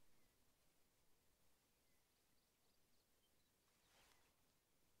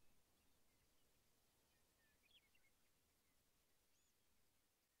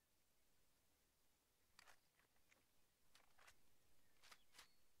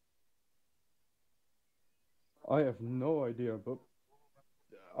 I have no idea, but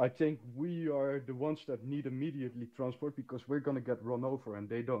I think we are the ones that need immediately transport because we're gonna get run over and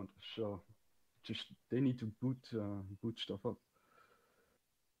they don't. So, just they need to boot stuff up.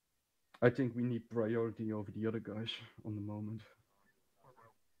 I think we need priority over the other guys on the moment.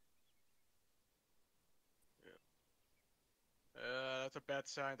 That's a bad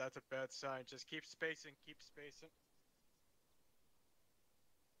sign. That's a bad sign. Just keep spacing. Keep spacing.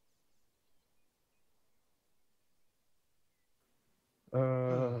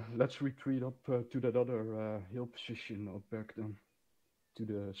 Let's retreat up to that other hill position up back then, to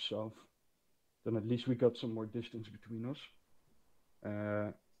the south. Then at least we got some more distance between us.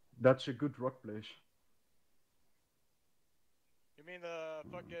 That's a good rock place. You mean the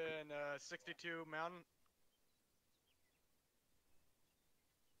fucking 62 mountain?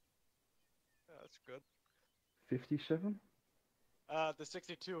 Yeah, that's good. 57? The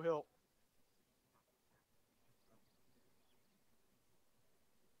 62 hill.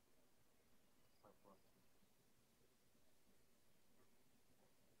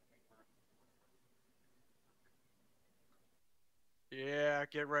 Yeah,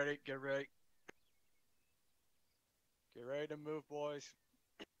 get ready, get ready. Get ready to move, boys.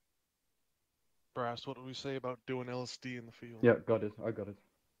 Brass, what do we say about doing LSD in the field? Yeah, got it. I got it.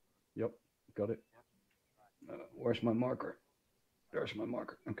 Yep, got it. Where's my marker? There's my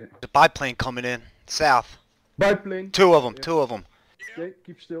marker. Okay. The biplane coming in south. Biplane. Two of them. Yeah. Two of them. Okay,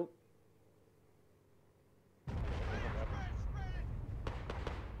 keep still.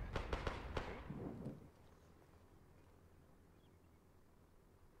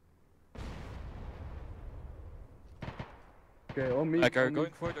 Okay, on me. Like, are you on going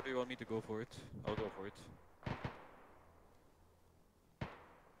me. for it, or do you want me to go for it? I'll go for it.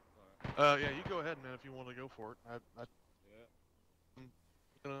 Yeah, you go ahead, man, if you want to go for it. I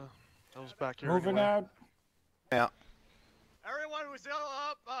was back here. Moving anyway. out. Yeah. Everyone who's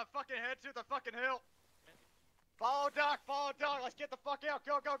up, fucking head to the fucking hill. Follow Doc, follow Doc. Let's get the fuck out.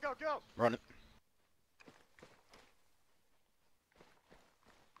 Go, go, go, go. Run it.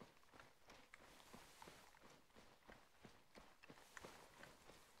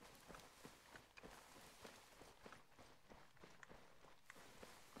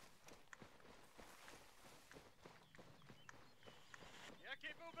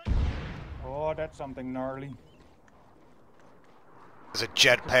 Oh, that's something gnarly. There's a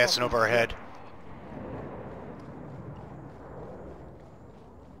jet passing over our head.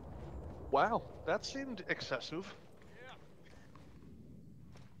 Wow, that seemed excessive.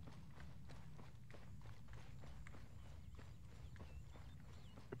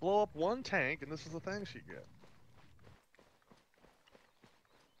 You blow up one tank, and this is the things you get.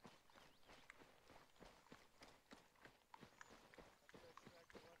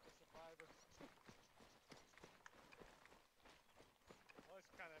 Well,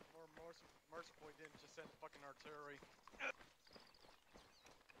 it's kind of more merciful he didn't just send fucking artillery.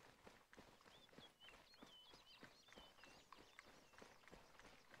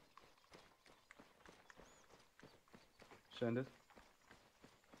 Send it.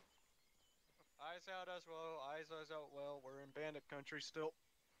 Eyes out as well, eyes out well. We're in bandit country still.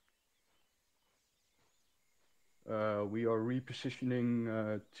 We are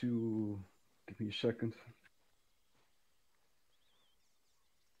repositioning to. Give me a second.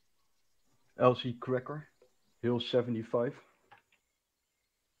 LC Cracker, Hill 75.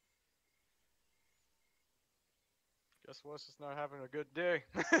 Guess Wes is not having a good day.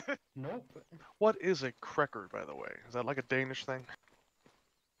 Nope. What is a cracker, by the way? Is that like a Danish thing?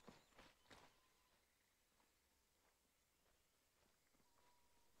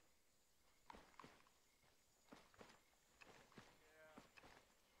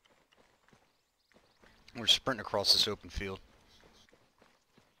 We're sprinting across this open field.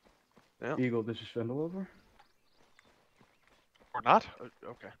 Yeah. Eagle, this is Vandal over. Or not?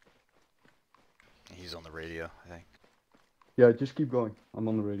 Okay. He's on the radio, I think. Yeah, just keep going. I'm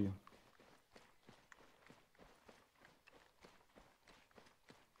on the radio.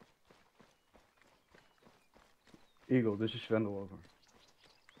 Eagle, this is Vandal over.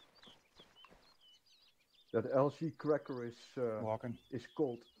 That LC Cracker is walking. Is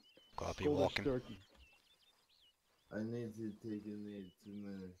cold. Copy, cold walking. as turkey. I need to take a need 2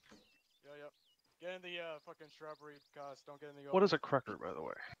 minutes. Yeah. Get in the fucking shrubbery, guys. Don't get in the open. What is a cracker, by the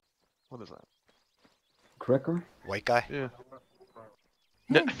way? What is that? Cracker? White guy? Yeah.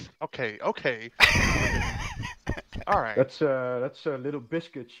 Okay. All right. That's little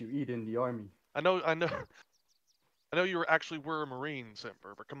biscuits you eat in the army. I know you actually were a Marine,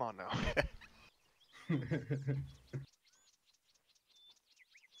 Simper, but come on now.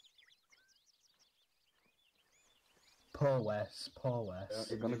 Poor Wes, poor Wes. Yeah,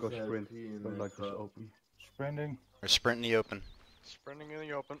 we're gonna go sprint, but like this open. Sprinting. We're sprinting the open. Sprinting in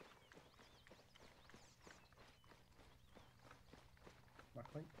the open.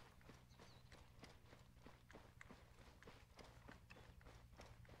 Backlight.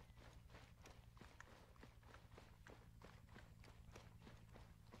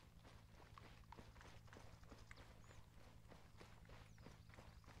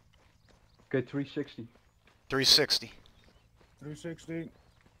 Okay, 360. 360. 360.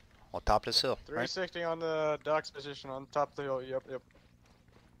 On top of this hill, right? 360 on the docks position on top of the hill. Yep. You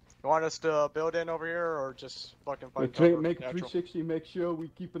want us to build in over here or just fucking find cover? Make a Natural? 360, make sure we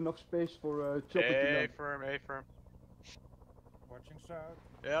keep enough space for chopper to land. A firm. Watching south.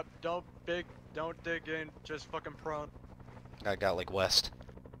 Yep, don't dig in, just fucking prone. I got like west.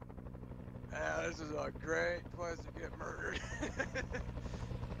 This is a great place to get murdered.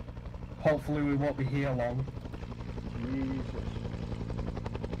 Hopefully we won't be here long. Jesus.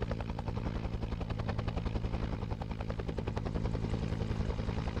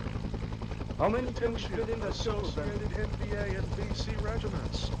 How many things fit in that silver Associated NBA and VC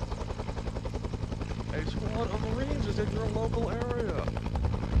regiments. A squad of Marines is in your local area.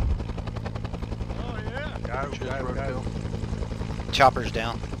 Oh yeah. Got it. Chopper's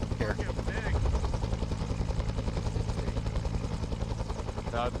down. Here.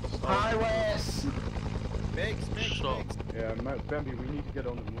 Highways! Migs. Yeah, Bambi, we need to get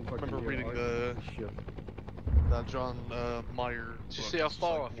on the move. I remember reading John Meyer. Did you see how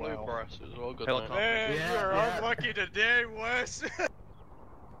far I flew, Bryce? It was all good. Man, you're unlucky today, Wes.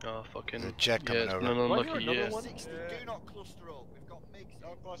 Oh, fucking. There's a jet coming over. No, unlucky, yeah. 60, do not cluster up. We've got MiGs.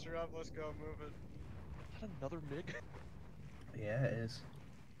 Don't cluster up, let's go, move it. Is that another MiG? Yeah, it is.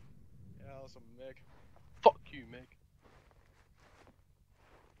 Yeah, that's a MiG. Fuck you, Meg.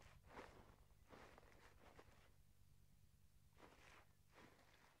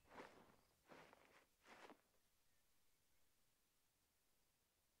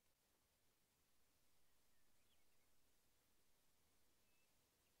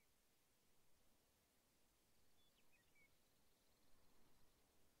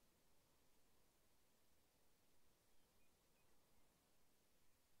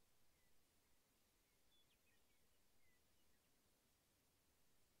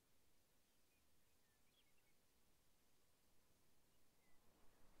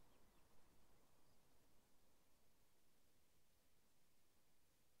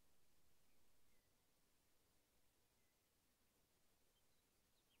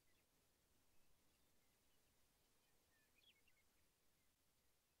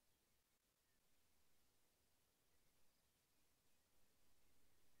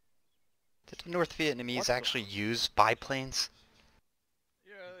 Did the North Vietnamese actually use biplanes?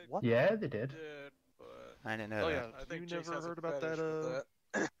 Yeah, they did. I didn't know Oh that. yeah, I think you Jace never has a heard about fetish that?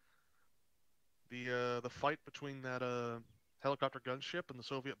 with The fight between that helicopter gunship and the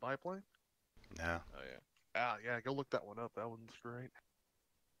Soviet biplane. No. Oh yeah. Ah, yeah, go look that one up. That one's great.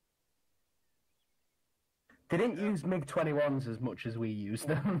 They didn't use MiG-21s as much as we use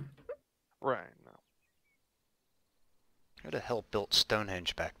them. Right. No. Who the hell built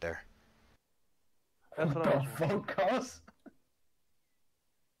Stonehenge back there? That's what I was wondering. Focus.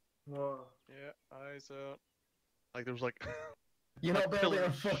 Yeah, eyes out. Like there was like. You're not building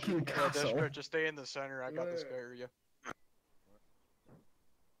a fucking castle. Yeah, just stay in the center. I got this area.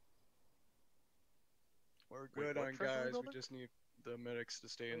 We're good on guys. We just need the medics to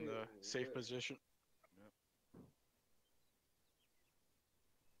stay in the safe position.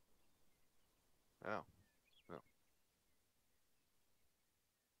 Oh. No.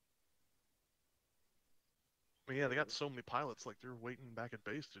 But yeah, they got so many pilots, like they're waiting back at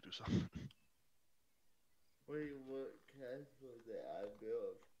base to do something. Wait, what castle did I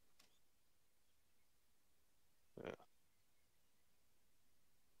build? Yeah.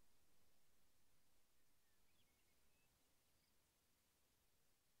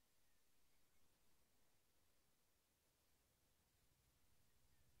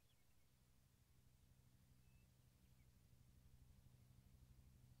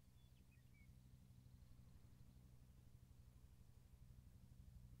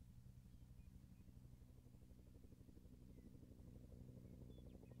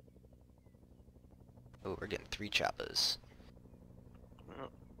 Oh, we're getting 3 choppers.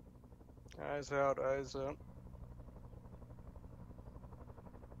 Eyes out, eyes out.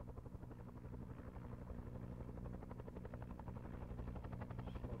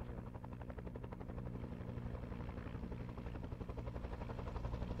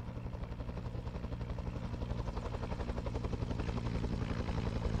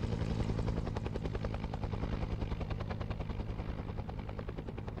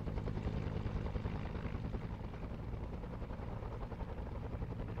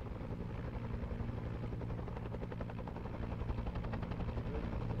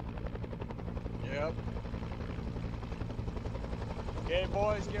 Yep. Okay,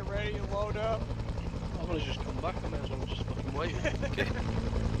 boys, get ready to load up. I'm gonna just come back. I may as well just fucking wait. Okay.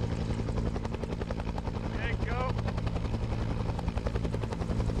 Okay, go.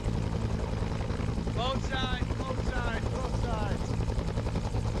 Both sides, both sides, both sides.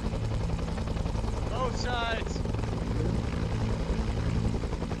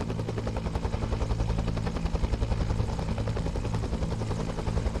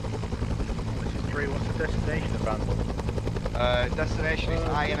 destination of Vandal? Destination is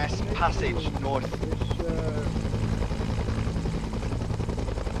INS Passage North.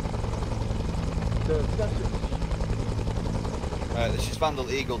 This is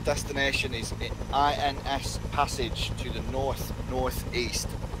Vandal Eagle. Destination is INS Passage to the northeast.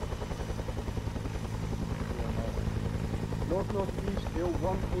 Northeast, Hill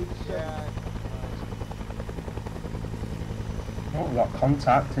 187. Oh, we've got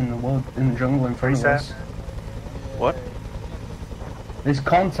contact in the wood, in the jungle in front of us. What? There's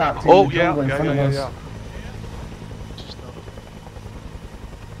contact in the jungle in front of us.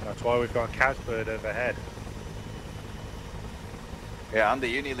 That's why we've got a catbird overhead. Yeah, Andy,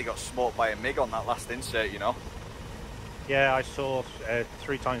 you nearly got smoked by a MiG on that last insert, you know. Yeah, I saw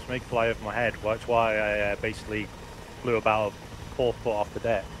 3 times MiG fly over my head. That's why I basically flew about 4 foot off the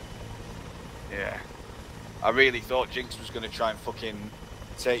deck. Yeah. I really thought Jinx was going to try and fucking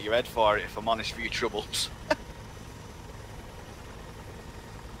take your head for it, if I'm honest, for your troubles.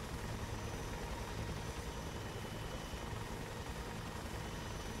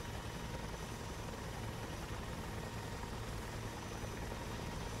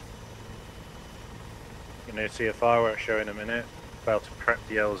 You're going to see a firework show in a minute. About to prep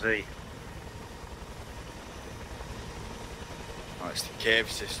the LZ. Oh, it's the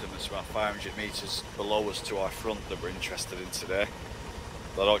cave system that's about 500 metres below us to our front that we're interested in today.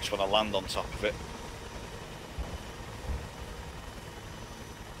 But I don't just want to land on top of it.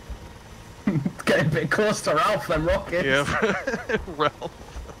 Getting a bit close to Ralph then, rockets. Yeah, Ralph.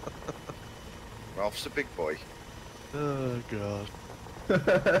 Ralph's a big boy. Oh, God.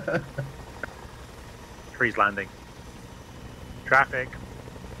 Trees landing. Traffic.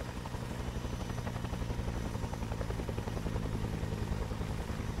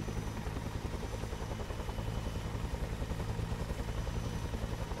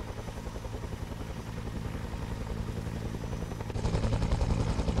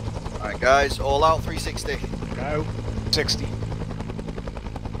 Alright guys, all out 360. Go. 60.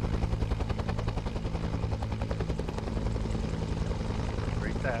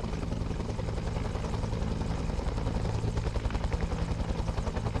 Great that.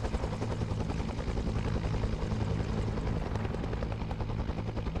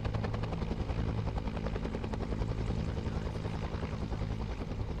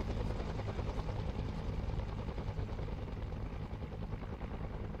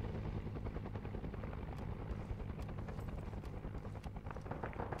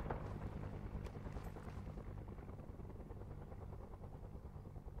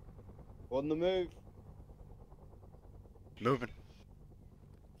 On the move. Moving.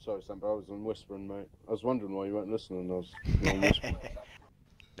 Sorry, Sam, I was on whispering, mate. I was wondering why you weren't listening. I was on whispering.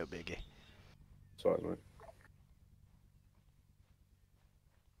 No biggie. Sorry, mate.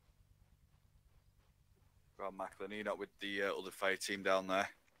 Right, Macklin, are you not with the other fire team down there?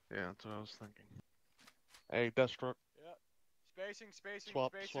 Yeah, that's what I was thinking. Hey, Deathstroke. Yeah. Spacing.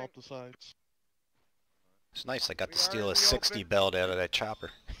 Swap the sides. It's nice, I got to steal a 60 belt out of that chopper.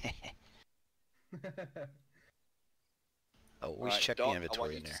 Always check the inventory I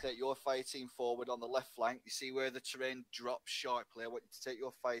want you in to there. take your fire team forward on the left flank. You see where the terrain drops sharply? I want you to take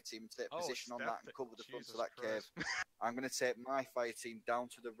your fire team and take position on that and cover the front of that cave. I'm going to take my fire team down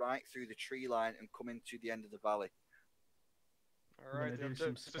to the right through the tree line and come into the end of the valley. Alright,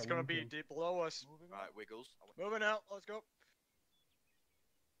 it's just going to be deep below us. Right, Wiggles. Moving out, let's go.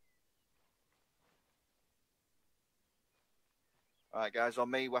 Alright guys,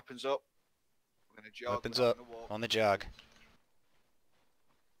 on me, weapons up. We're going to jog. Weapons up, on the jog.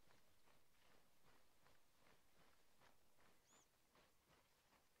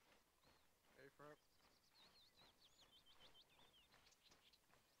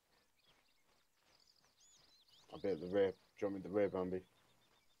 I'll be at the rear. Join me at the rear, Bambi.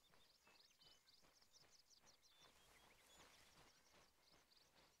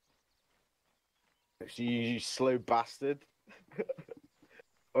 You slow bastard.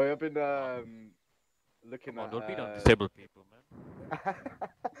 Oh, I've been looking at. Don't beat on disabled people, man.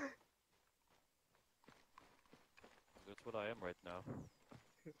 That's what I am right now.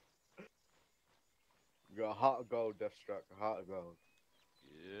 You got a heart of gold, Deathstroke. A heart of gold.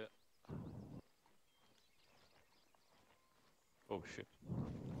 Yeah. Oh shit.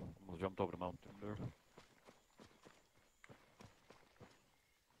 Almost jumped over the mountain there.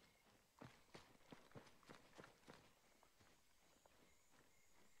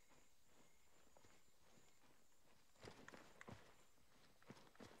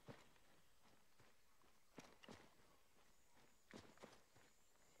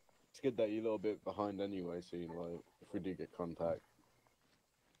 It's good that you're a little bit behind anyway, so you know, like, if we do get contact.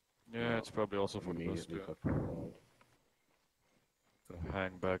 Yeah, it's probably also for the bus to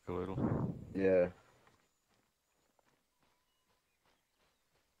hang back a little. Yeah.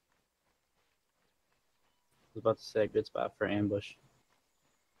 I was about to say a good spot for ambush.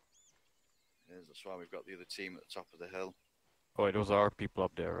 Yes, that's why we've got the other team at the top of the hill. Oh, those are people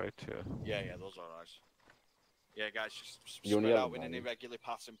up there, right? Yeah. Yeah, those are ours. Yeah, guys, just You only spread have out in one? an irregular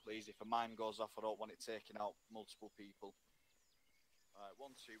pattern, please. If a mine goes off, I don't want it taking out multiple people. Alright,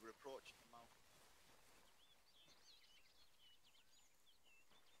 1, 2, we're approaching the mouth.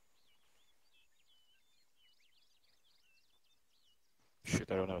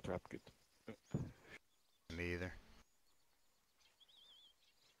 Shit, I don't have a trap kit. Me either.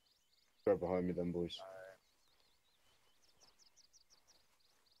 Right behind me then, boys.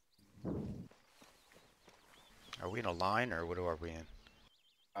 Are we in a line or what are we in?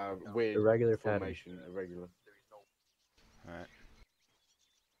 Weird Irregular formation, irregular. Alright.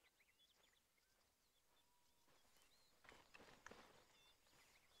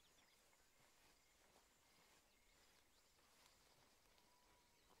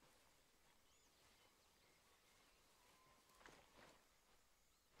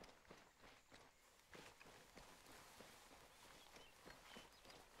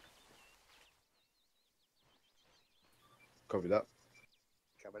 Copy that.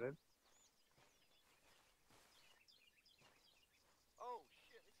 Coming in. Oh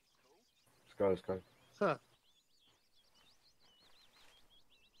shit, this is cool. Let's go. Huh.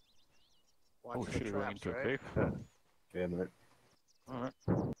 Oh Watch the shit, we're going traps, into a right? cave. Yeah, mate. Alright.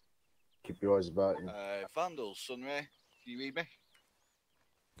 Keep your eyes about you. Vandal, Sunray, can you read me?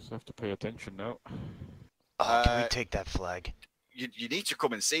 Just have to pay attention now. Oh, can we take that flag? You need to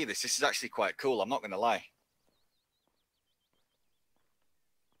come and see this. This is actually quite cool, I'm not going to lie.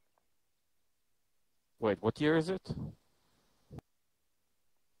 Wait, what year is it?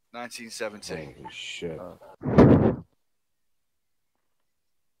 1970. Holy shit.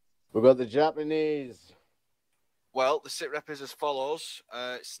 We got the Japanese. Well, the sitrep is as follows.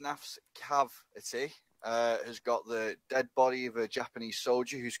 Snaf's Cavity has got the dead body of a Japanese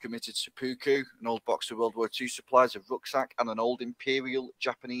soldier who's committed seppuku, an old box of World War II supplies, a rucksack, and an old Imperial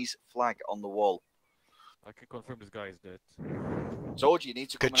Japanese flag on the wall. I can confirm this guy is dead. Told you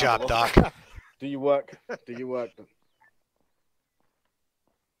need to come Good and have a job, look. Doc. Do you work? Do you work?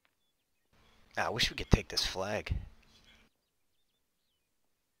 I wish we could take this flag.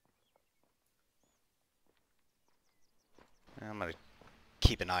 I'm gonna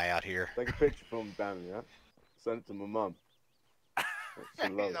keep an eye out here. Take a picture from me, Dan, yeah? Send it to my mum. She'll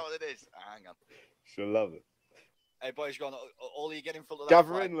You love know it. what it is? Hang on. She'll love it. Hey, boys, go on. All of you get in front of that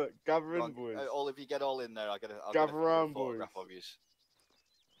Gather flag. in, look. Gather Go in, on. boys. All of you get all in there. I'll get a Gather around, photograph boys. of you.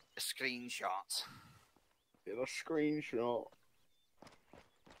 A screenshot. Get a screenshot.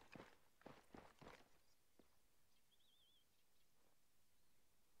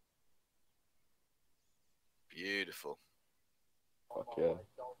 Beautiful. Fuck yeah.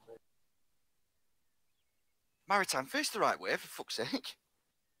 Maritime, face the right way, for fuck's sake.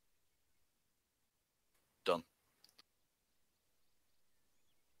 Done.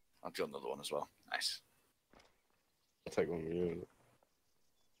 I've got another one as well. Nice. I'll take one with you.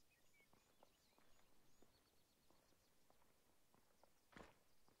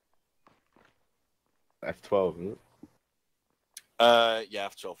 F12, isn't it? Yeah,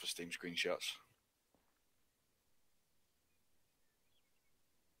 F12 for Steam screenshots.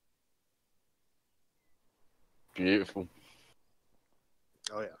 Beautiful.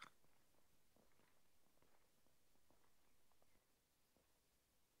 Oh yeah.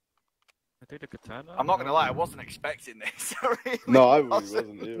 I take the katana. I'm not gonna lie, I wasn't expecting this. No, I really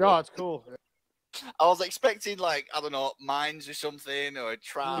wasn't either. No, it's cool. I was expecting, like, I don't know, mines or something, or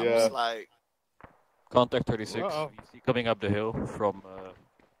traps, Yeah. like... Contact 36. Uh-oh. You see coming up the hill from.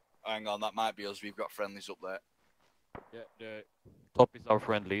 Hang on, that might be us. We've got friendlies up there. Yeah, the top is our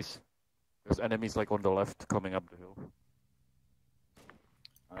friendlies. There's enemies like on the left coming up the hill.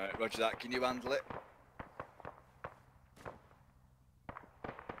 Alright, roger that. Can you handle it?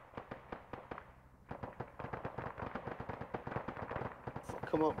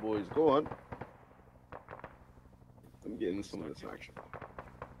 Come up, boys. Go on. Let me get into some of this action.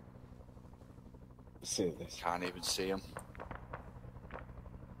 See this. Can't even see him.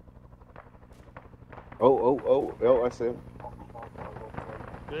 Oh, I see him.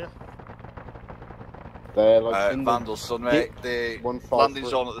 Yeah. They're like in Vandal Sunray, the landing 153.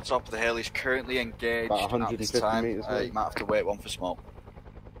 zone at the top of the hill is currently engaged About at this 150 time. meters away. You might have to wait one for smoke.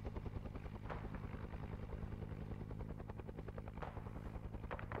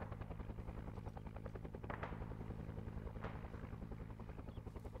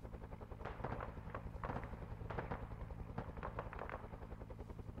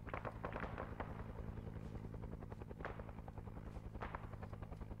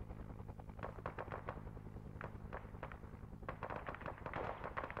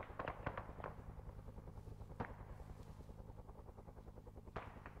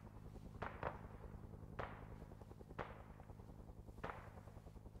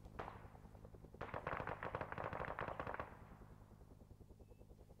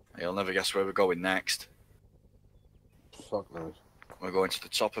 You'll never guess where we're going next. Fuck knows. We're going to the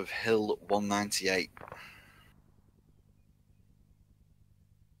top of Hill 198.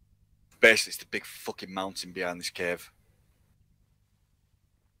 Basically, it's the big fucking mountain behind this cave.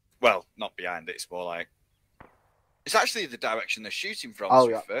 Well, not behind it, it's more like... It's actually the direction they're shooting from, Oh,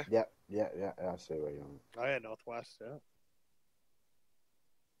 to yeah. be fair. Yeah, I see where you're on. Oh yeah, northwest. Yeah.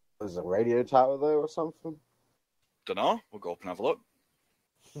 There's a radio tower there or something? Dunno. We'll go up and have a look.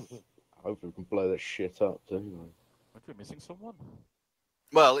 Hopefully we can blow this shit up, too. Aren't we missing someone?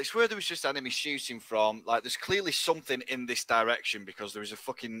 Well, it's where there was just enemies shooting from. Like, there's clearly something in this direction because there was a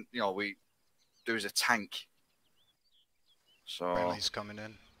fucking, you know, there was a tank. So... He's coming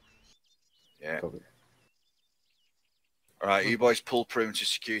in. Yeah. Alright, you boys pull perimeter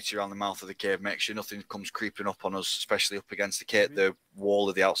security around the mouth of the cave. Make sure nothing comes creeping up on us, especially up against the wall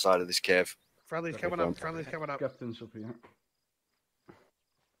of the outside of this cave. Friendly's coming up. Friendly's coming up. Captain's up here.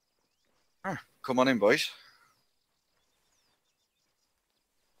 Come on in, boys.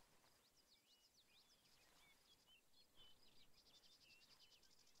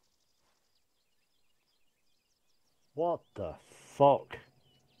 What the fuck?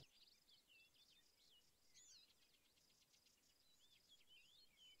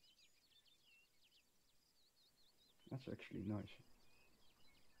 That's actually nice.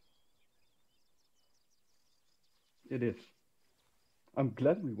 It is. I'm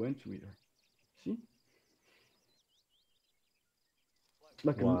glad we went to here. See? It's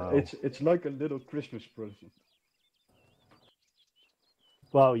like Wow. it's like a little Christmas present.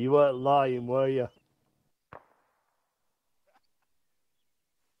 Well, you weren't lying, were you?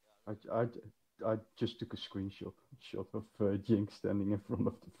 I just took a screenshot of Jinx standing in front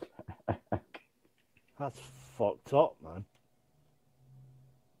of the flag. That's fucked up, man.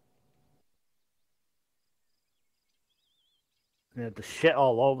 Yeah, there's shit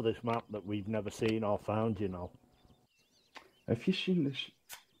all over this map that we've never seen or found, you know. Have you seen this?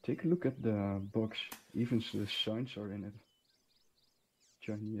 Take a look at the box. Even the signs are in it.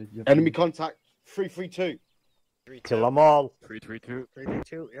 Johnny, Enemy contact 332. Kill them all. 332.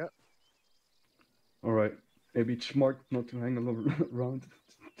 332. Yeah. All right. Maybe it's smart not to hang around.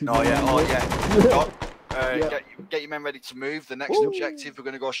 Oh yeah. Doc, Yeah. get your men ready to move. The next objective, we're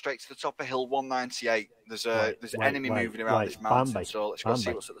going to go straight to the top of Hill 198. There's an enemy moving around this mountain, Bambi, so let's go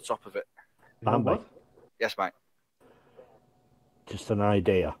see what's at the top of it. Bambi, Yes, mate. just an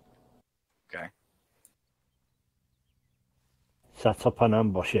idea. Okay. Set up an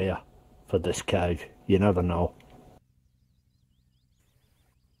ambush here for this cave. You never know.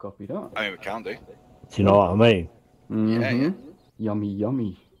 Copy that. I mean, we can do. Do you know what I mean? Yeah. Yummy,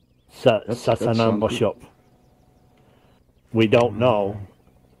 yummy. Set That an sounds ambush good. up. We don't know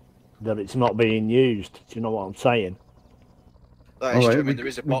that it's not being used. Do you know what I'm saying? That is All true. right, I mean, there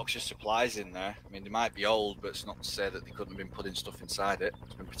is a box of supplies in there. I mean, they might be old, but it's not to say that they couldn't have been putting stuff inside it.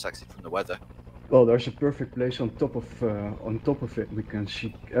 It's been protected from the weather. Well, there's a perfect place on top of it. We can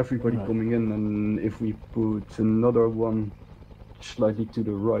see everybody Right. coming in, and if we put another one slightly to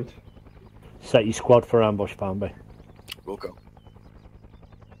the right. Set your squad for ambush, Bambi. We'll go.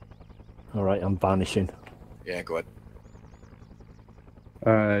 All right, I'm vanishing. Yeah, go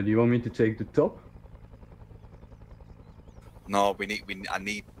ahead. Do you want me to take the top? No, we need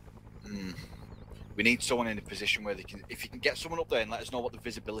someone in a position where they can. If you can get someone up there and let us know what the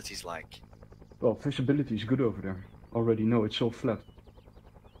visibility's like. Well, visibility is good over there. Already know it's all flat.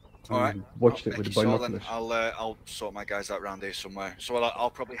 All right. Watched it with the So then binoculars. I'll sort my guys out around here somewhere. So I'll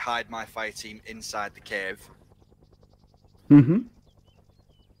probably hide my fire team inside the cave. Mm-hmm.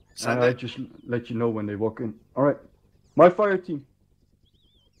 Send I it. just let you know when they walk in. All right, my fire team.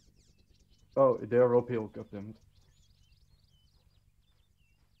 Oh, they are uphill. Goddammit.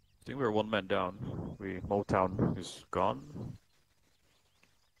 I think we're one man down. Motown is gone.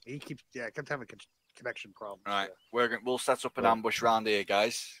 He keeps kept having connection problems. All right, we'll set up an ambush round here,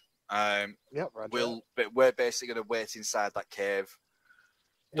 guys. Yep, roger. We're basically going to wait inside that cave.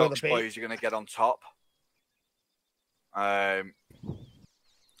 Well, Doc's the bait- boys are going to get on top.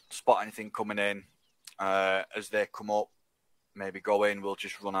 Spot anything coming in. As they come up, maybe go in. We'll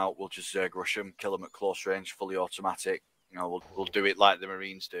just run out. We'll just Zerg rush them, kill them at close range, fully automatic. You know, we'll do it like the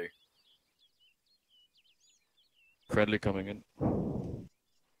Marines do. Friendly coming in.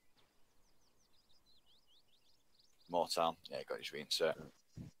 Motown, yeah, got his reinsert.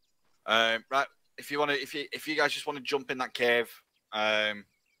 Right, if you guys just want to jump in that cave, have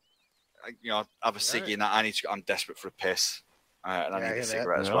a ciggy in that. I'm desperate for a piss, and I need a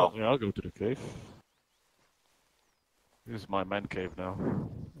cigarette as well. Yeah, I'll go to the cave. This is my man cave now.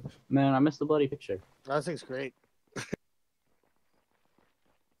 Man, I missed the bloody picture. That thing's great.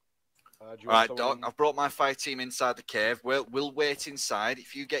 Alright, Doc, I've brought my fire team inside the cave. We'll wait inside.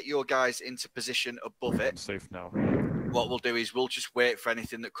 If you get your guys into position above it, I'm safe now. what we'll do is we'll just wait for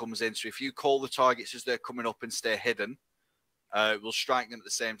anything that comes in. So if you call the targets as they're coming up and stay hidden, we'll strike them at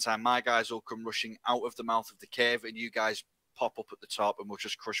the same time. My guys will come rushing out of the mouth of the cave, and you guys pop up at the top, and we'll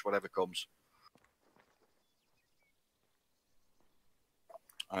just crush whatever comes.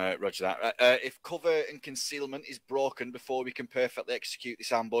 Roger that. If cover and concealment is broken before we can perfectly execute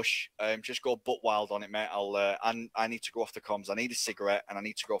this ambush, just go butt wild on it, mate. I need to go off the comms. I need a cigarette, and I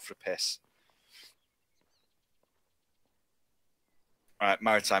need to go for a piss. All right,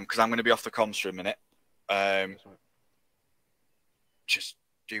 Maritime, because I'm going to be off the comms for a minute. Just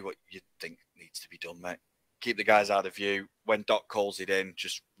do what you think needs to be done, mate. Keep the guys out of view. When Doc calls it in,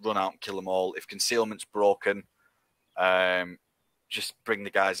 just run out and kill them all. If concealment's broken, just bring the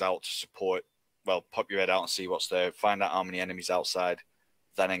guys out to support. Well, pop your head out and see what's there. Find out how many enemies outside,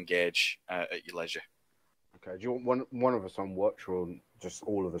 then engage at your leisure. Okay, do you want one of us on watch, or just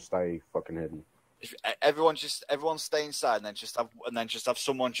all of us stay fucking hidden? If everyone stay inside, and then just have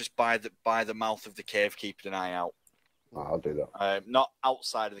someone just by the mouth of the cave keeping an eye out. Oh, I'll do that. Not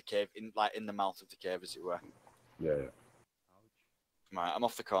outside of the cave, in the mouth of the cave, as it were. Yeah. Right, I'm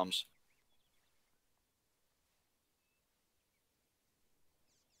off the comms.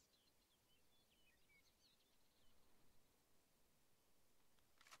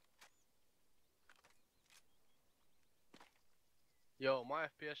 Yo, my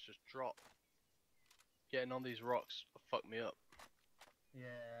FPS just dropped. Getting on these rocks fucked me up.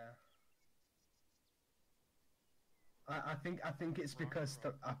 Yeah. I think it's because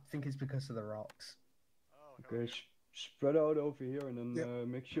of the rocks. Okay, spread out over here and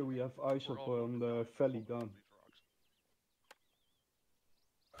then make sure we have eyes up on the valley down.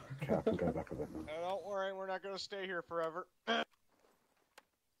 Okay, I can go back a bit now. Don't worry, we're not gonna stay here forever. Come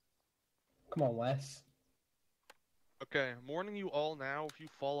on, Wes. Okay, I'm warning you all now. If you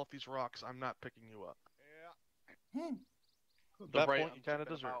fall off these rocks, I'm not picking you up. Yeah. At that point, you kind of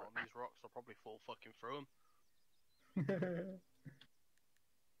About deserve on it. these rocks, I'll probably fall fucking through them.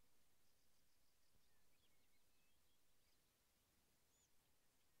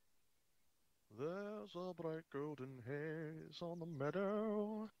 There's a bright golden haze on the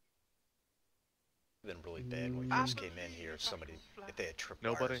meadow. Been really bad when we first came in here. If they had tripped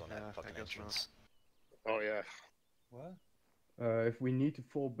wires on that fucking entrance. Oh yeah. What? If we need to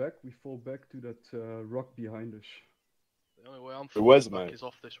fall back, we fall back to that rock behind us. The only way I'm Wes, falling back mate? is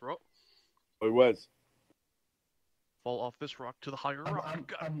off this rock. Oh, Wes. Fall off this rock to the higher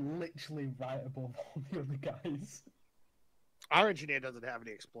rock. I'm literally right above all the other guys. Our engineer doesn't have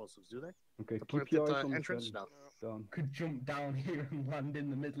any explosives, do they? Okay, To keep plant your at eyes the on entrance? the No. valley. Down. Could jump down here and land in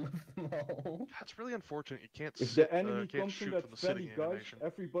the middle of them all. That's really unfortunate. You can't. If sit, the enemy can't comes in shoot that from the sitting valley, guys, animation.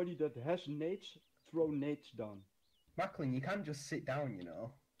 everybody that has nades, throw nades down. Macklin, you can't just sit down, you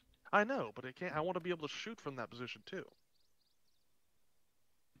know. I know, but I want to be able to shoot from that position too.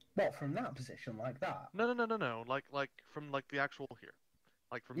 What, from that position, like that? No. Like from the actual here,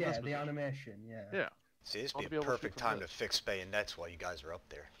 like from this Yeah, the position. animation, yeah. Yeah. See, this I would wanna be a able to shoot perfect from time to this. fix bayonets while you guys are up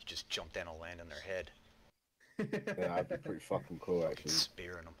there. You just jump down and land on their head. Yeah, that'd be pretty fucking cool, actually.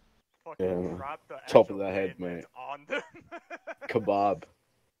 Spearing them. Yeah, drop the top actual of the head, bayonets mate. on them. Kebab.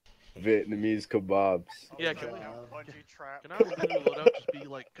 Vietnamese kebabs. Yeah, Can can can our loadout just be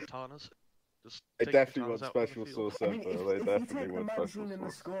like katanas? Just They take definitely katanas want out in the special field. sauce I mean, They if you definitely take the want special magazine and the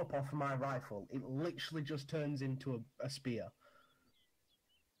sauce. scope off of my rifle, it literally just turns into a spear.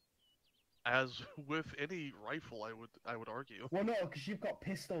 As with any rifle, I would argue. Well, no, because you've got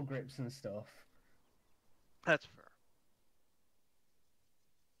pistol grips and stuff. That's fair.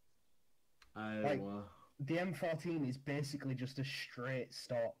 Like, the M14 is basically just a straight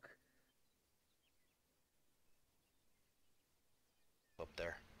stock. Up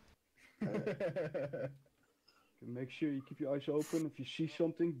there. Make sure you keep your eyes open. If you see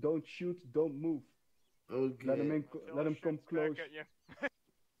something, don't shoot, don't move. Okay. Let them come close.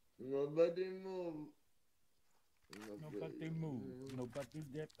 Nobody move. Nobody move. Nobody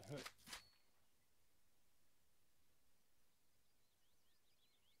get hurt.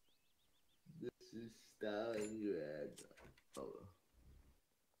 This is Stalingrad. Oh.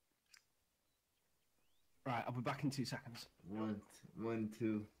 Right, I'll be back in 2 seconds. One,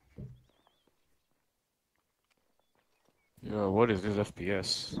 two. Yo, what is this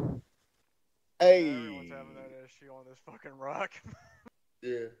FPS? Hey! Everyone's having that issue on this fucking rock.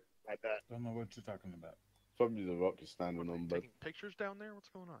 Yeah. I bet. Don't know what you're talking about. Probably the rock you're standing on, but Taking pictures down there? What's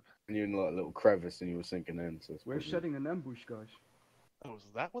going on? and you're in like a little crevice and you were sinking in. So it's We're probably- setting an ambush, guys. Oh, is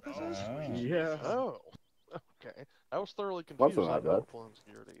that what this is? Yeah. Oh, okay. I was thoroughly confused. Wasn't that I know bad. Plum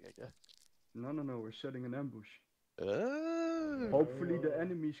security, I guess. No, we're setting an ambush. Hopefully the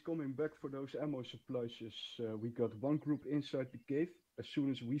enemy's coming back for those ammo supplies. We got one group inside the cave. As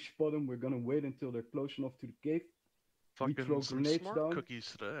soon as we spot them, we're gonna wait until they're close enough to the cave. We Fucking throw some grenades smart down,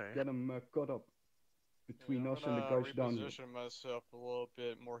 cookies today. get them caught up between us and the I'm guys gonna down here. reposition myself a little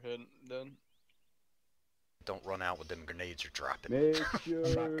bit more hidden then. Don't run out with them grenades you're dropping. Make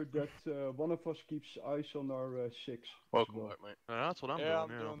sure that one of us keeps eyes on our 6. Welcome back, mate. That's what I'm doing. I'm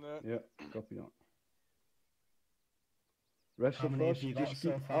doing that. Yeah, copy that. Rest How of many us, have you got just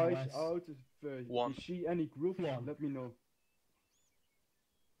so keep far, eyes Wes? out. If you see any groups, let me know.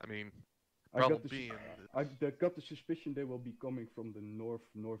 I mean, I problem being, I got the suspicion they will be coming from the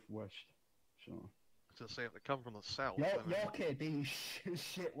northwest. So. to say if they come from the south. Your then KD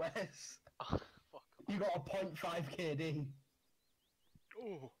shit, Wes. You got a 0.5 KD.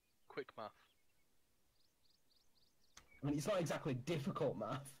 Ooh, quick math. I mean, it's not exactly difficult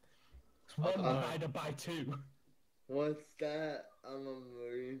math. It's 1 divided by 2. What's that? I'm a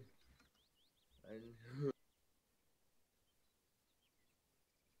Marine.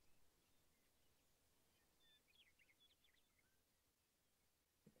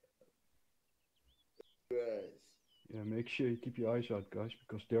 Yeah, make sure you keep your eyes out, guys,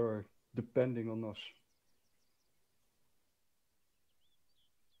 because they are depending on us.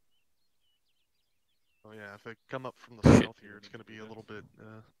 Oh yeah, if they come up from the south here, it's going to be a little bit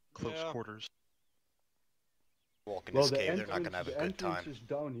close quarters. Walk in Well, this the cave, they're not going to have a good entrance time. is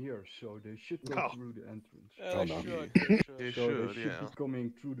down here, so they should go through the entrance. Yeah, they should. They should yeah. be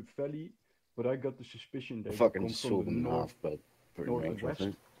coming through the valley, but I got the suspicion they will Fucking come saw from the them half, but pretty much, I northwest,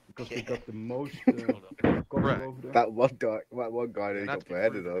 think. because they got the most cover over there. That one guy that got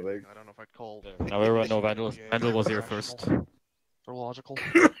beheaded, I think. I don't know if I'd call. No, there were no Vandals. Vandal was here first. They're logical.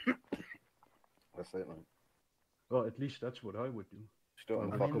 That's it, man. Well, at least that's what I would do. Still I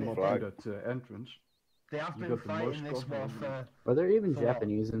would fucking come up flag. to that entrance. They have You been got the most fighting this cover war over there. Were there even for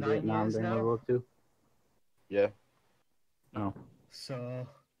Japanese in 9 Vietnam years during now? World War II? Yeah. No. So.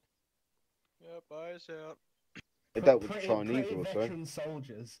 Yep, eyes out. Did that with the Pretty Chinese also. veteran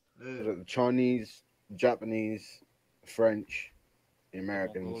soldiers. The Chinese, Japanese, French, the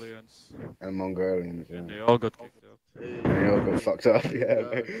Americans, Mongolians. and Mongolians. Yeah. And they all got kicked out. And they all got fucked up.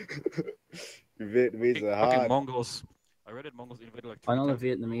 Yeah. The Vietnamese are Fucking hard. Mongols. I read it. Mongols invaded like I know the 3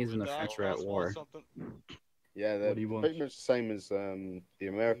 times. Vietnamese and the French were at war. Yeah, they're pretty much the same as the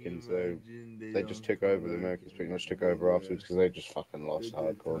Americans. They just took over. The Americans pretty much took over afterwards because they just fucking lost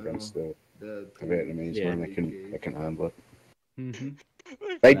hardcore against the Vietnamese. Yeah, Man, they couldn't handle it. Mm-hmm.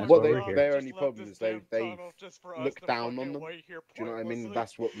 Their only problem is they look down on them. Do you know what I mean?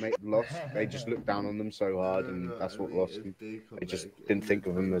 That's what made lost. They just looked down on them so hard, and that's what lost them. They just didn't think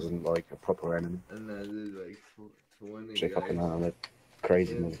of them as like a proper enemy. And I did like 20 They fucking are. They're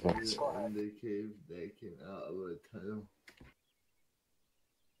crazy motherfuckers. in the cave, they came out of a tunnel.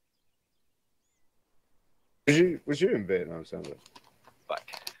 Was you in Vietnam, Sandra?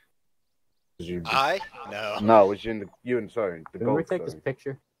 I? No. No, was you in the Can we Gulf take this Zone?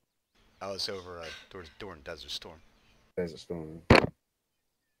 picture? I was over during Desert Storm. Desert Storm.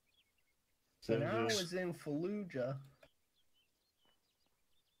 So now I was in Fallujah.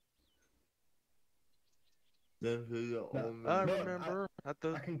 I remember at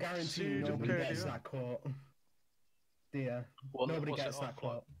the I can guarantee siege of nobody gets Canada. that quote. Dear, nobody gets that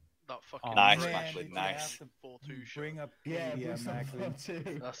quote. That fucking Nice, man, Macklin, did nice. you have to 4-2 Bring up Yeah, the bring some Macklin.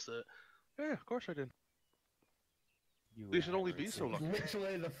 4-2. That's it. Yeah, of course I did. They should only be so lucky.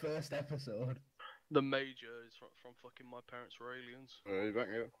 Literally the first episode. The major is from fucking My Parents Were Aliens. You back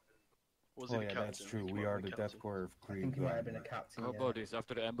here? Was Oh he yeah, the captain? that's true. He We might are have the been Death captain. Corps of I Krieg. think he might have been a captain. How Yeah. about this?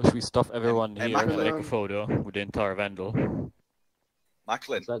 After the ambush, we stuff everyone Hey, here and Macklin. take a photo with the entire Vandal.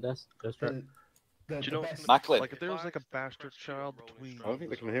 Macklin. Is that this? That's right. The Do you know best... Macklin. Like if there was like a bastard child between I don't think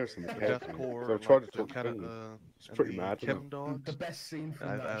they can hear us in the the cave. Death Corps So I and tried like to the talk kind to of them. It's pretty mad. isn't Chem it? dogs. The best scene from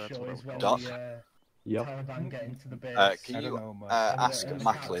that that's show what I is would when call it. the Yep. Taliban get into the base. Can I don't you know much. ask And the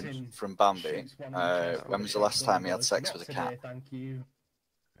Macklin captain from Bambi shoots one in the chest when with was a the last shotgun time he had and sex goes, with a "Not cat? today, thank you."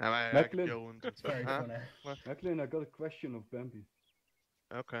 I Macklin. go into It's very funny. Macklin, I got a question of Bambi.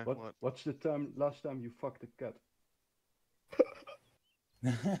 Okay. What's the last time you fucked a cat?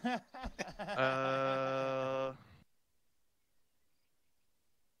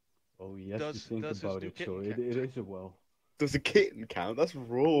 Oh, he has to think about it, so it is a well. Does a kitten count? That's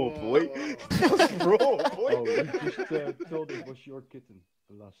raw, boy. That's raw, boy. Oh, you just told it was your kitten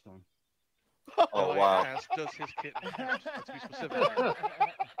the last time. Oh, wow. I asked, does his kitten count? Let's be specific.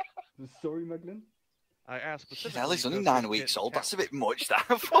 Sorry, Macklin? I asked Shit, specifically. hell, he's only does 9 his weeks kitten old. count? That's a bit much, that.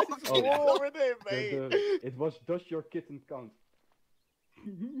 Fucking hell. It was, does your kitten count?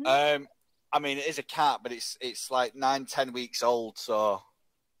 I mean, it is a cat, but it's like 9-10 weeks old, so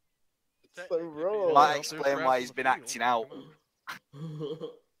So raw. might explain why he's been acting out.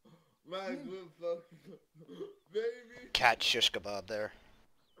 Cat shish kebab there.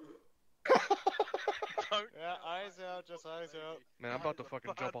 Yeah, eyes out, just eyes out. Man, I'm about to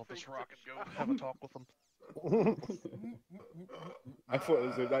fucking jump off this rock and go have a talk with him. I thought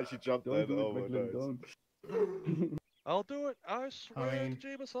it was actually jumped there. Don't do Oh it, my Macklin, days. don't. I'll do it. I swear, I mean-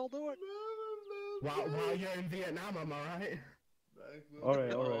 Jeebus, I'll do it. While you're in Vietnam, am I right?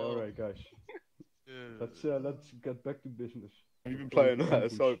 Alright, guys. Let's get back to business. You've been playing that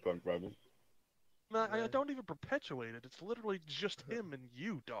as Cyberpunk, Brandon. Man, I don't even perpetuate it. It's literally just him and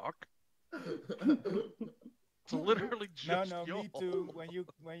you, Doc. It's literally just No, y'all. me too. When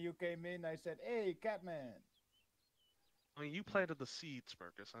you came in, I said, "Hey, Catman." I mean, you planted the seed,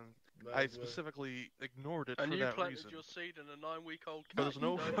 Smurkus, and I specifically ignored it And for you that planted reason. your seed in a 9-week-old cat. But there's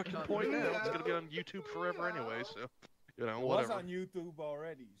no you don't fucking cut point it. now. It's gonna be on YouTube forever anyway, so you know, It was whatever. on YouTube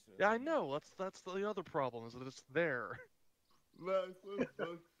already. So. Yeah, I know. That's the other problem is that it's there.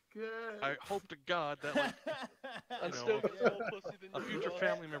 I hope to God that like, And you still know, gets more pussy than a you future got.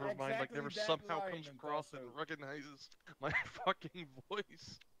 family member of mine like never Exactly that somehow line, comes and across and also- recognizes my fucking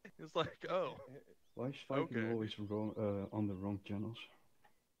voice. It's like, oh, Why is fighting Okay. always wrong, on the wrong channels?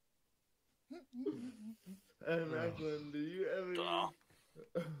 Macklin, do you ever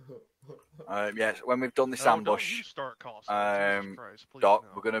Yes, when we've done this Oh, don't ambush, you start costing. Jesus Christ, please Doc, no.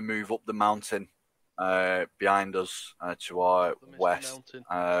 we're going to move up the mountain behind us to our The Misty west,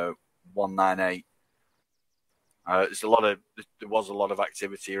 Mountain. 198. There was a lot of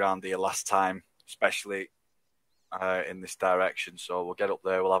activity around here last time, especially in this direction. So we'll get up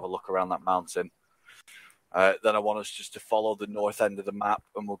there, we'll have a look around that mountain. Then I want us just to follow the north end of the map,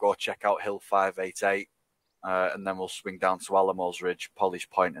 and we'll go check out Hill 588. And then we'll swing down to Alamo's Ridge, Polish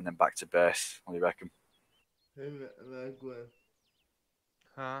Point, and then back to base. What do you reckon? Hey, Macklin,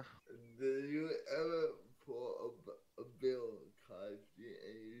 Huh? did you ever pull a bill Cosby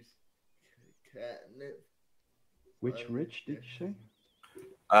and use catnip? Which ridge did you say?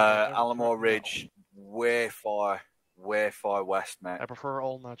 Alamo Ridge, way far west, mate. I prefer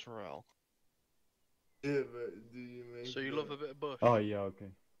all natural. Yeah, but do you make So you love a bit of bush? Oh yeah,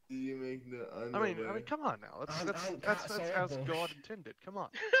 okay. Do you make the I mean, come on now. That's as God intended. Come on.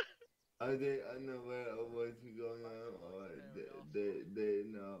 Are they unaware of what's going on, or they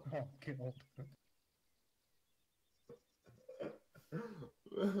know? Oh, God.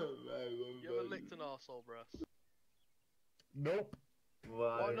 You ever licked an arsehole, brass? Nope.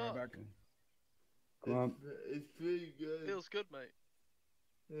 Why not? Come on. It's pretty good. Feels good, mate.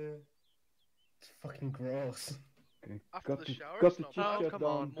 Yeah. It's fucking gross. Okay. After Got the the shower, got it's the not chit bad. chat come down,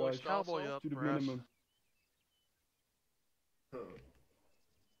 on, guys. moist Cowboy arsehole. up, To the brass. minimum. Before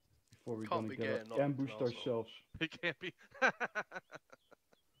we're Can't gonna be get gay and not ambushed an arsehole. ourselves. It can't be.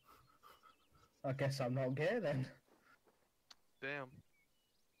 I guess I'm not gay then. Damn.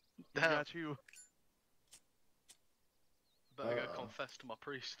 Damn. Got you. Better go confess to my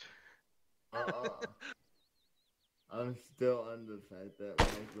priest. I'm still on the fact that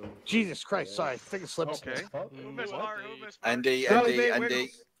Michael. Jesus Christ, sorry, finger slips. Okay. Who missed fire? Who missed fire? Andy.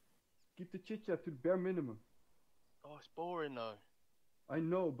 Keep the chit chat to the bare minimum. Oh, it's boring though. I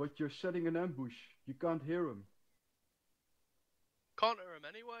know, but you're setting an ambush. You can't hear him. Can't hear him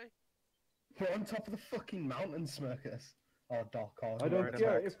anyway. We're on top of the fucking mountain, Smurkus. Oh, Doc. Oh, I don't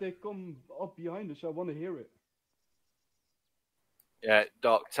care if they come up behind us. I want to hear it. Yeah,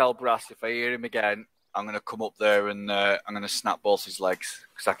 Doc, tell Brass if I hear him again, I'm going to come up there and I'm going to snap both his legs.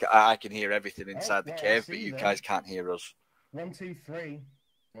 Because I can hear everything inside the well, cave, I but see you then. guys can't hear us. 1, 2, 3.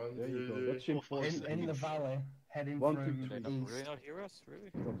 There you go. That's important. In the valley, heading 1, through 2, 3. Really not hear us, really?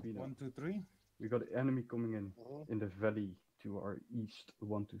 Copy that. 1, 2, 3. We got an enemy coming in the valley to our east.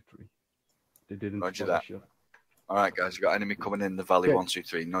 1, 2, 3. They didn't. Roger spot that. us yet. Alright, guys, we've got enemy coming in the valley. Okay. 1, 2,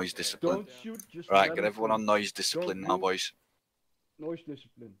 3. Noise discipline. Don't shoot, just Right, let get them everyone come. on noise discipline Don't now, move. boys. Noise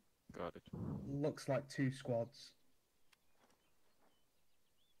discipline. Got it. Looks like 2 squads.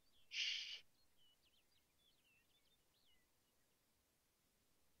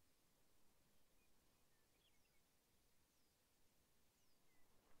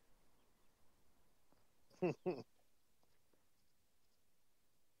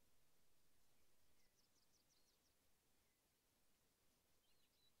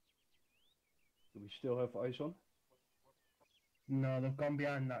 Do we still have eyes on? No, they've gone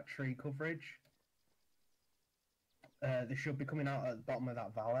behind that tree coverage. They should be coming out at the bottom of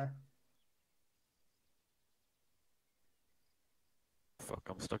that valley. Fuck,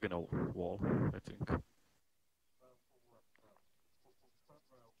 I'm stuck in a wall, I think.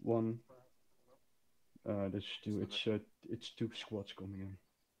 1, There's two. It's two squads coming in.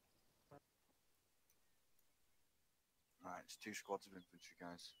 Right, it's 2 squads of infantry,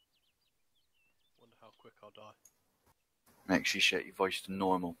 guys. Wonder how quick I'll die. Make sure you set your voice to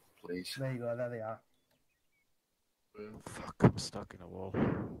normal, please. There you go, there they are. Fuck, I'm stuck in a wall.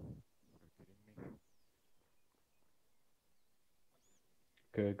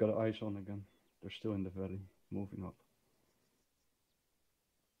 Okay, got eyes on again. They're still in the valley, moving up.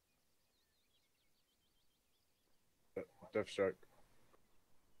 Death strike.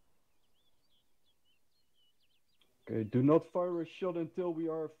 Okay, do not fire a shot until we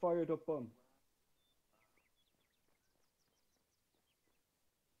are fired upon.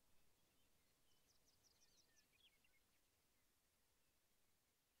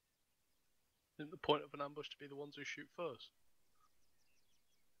 Isn't the point of an ambush to be the ones who shoot first?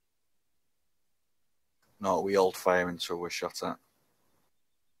 No, we hold fire until we're shot at.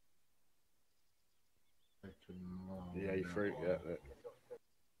 Yeah, you're free. Yeah.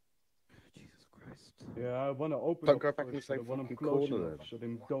 Jesus Christ. Yeah, I want to open Don't up go back in the first, so I same want them fucking close corner enough then. so they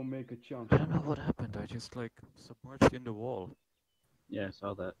don't make a chance. I don't know what happened. I just like submerged in the wall. Yeah, I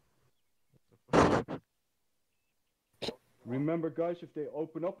saw that. Remember, guys, if they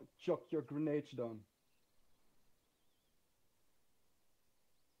open up, chuck your grenades down.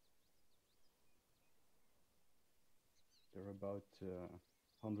 They're about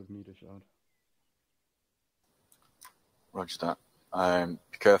 100 meters out. Roger that.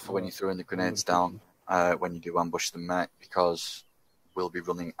 Be careful when you're throwing the grenades down when you do ambush them, mate, because we'll be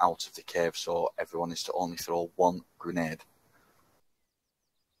running out of the cave, so everyone is to only throw 1 grenade.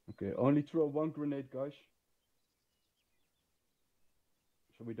 Okay, only throw 1 grenade, guys.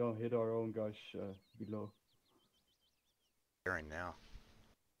 So we don't hit our own guys below. Hearing now.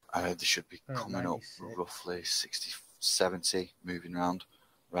 They should be coming up roughly 60, 70, moving around.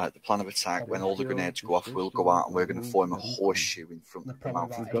 Right, the plan of attack, when all the grenades go off, we'll go out and we're going to form a horseshoe in front of the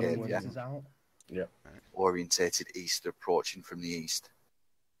mouth of the cave, yeah? Yeah. Orientated east, approaching from the east.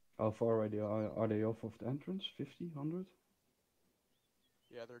 How far are they off of the entrance? 50, 100?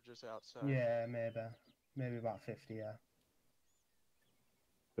 Yeah, they're just outside. Yeah, maybe about 50. Yeah.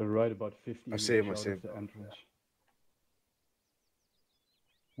 They're right about 50 I see him, meters I see out him. of the entrance.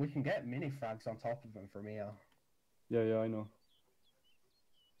 We can get mini frags on top of them from here. Yeah, I know.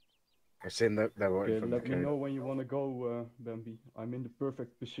 I've seen that they're right Okay, from let the me cave. know when you want to go, Bambi. I'm in the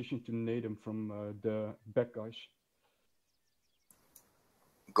perfect position to nade them from the back, guys.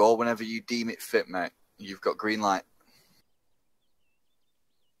 Go whenever you deem it fit, mate. You've got green light.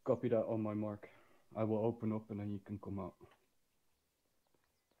 Copy that on my mark. I will open up and then you can come out.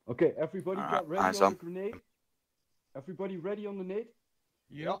 Okay, everybody get ready eyes on on. the grenade? Everybody ready on the nade?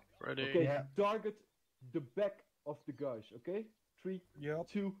 Yep. Ready. Okay, Yeah. target the back of the guys, okay? 3,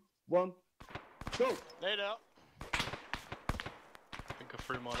 2, 1, go! Nade out. I think I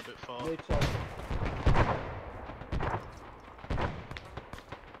threw mine a bit far. Nade's out.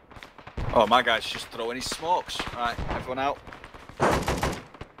 Oh, my guy's just throwing his smokes. Right, everyone out.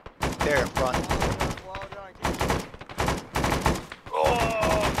 There, run. Well done, keep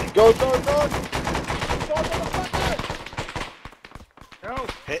Go! Go.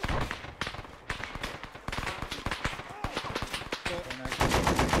 Hit.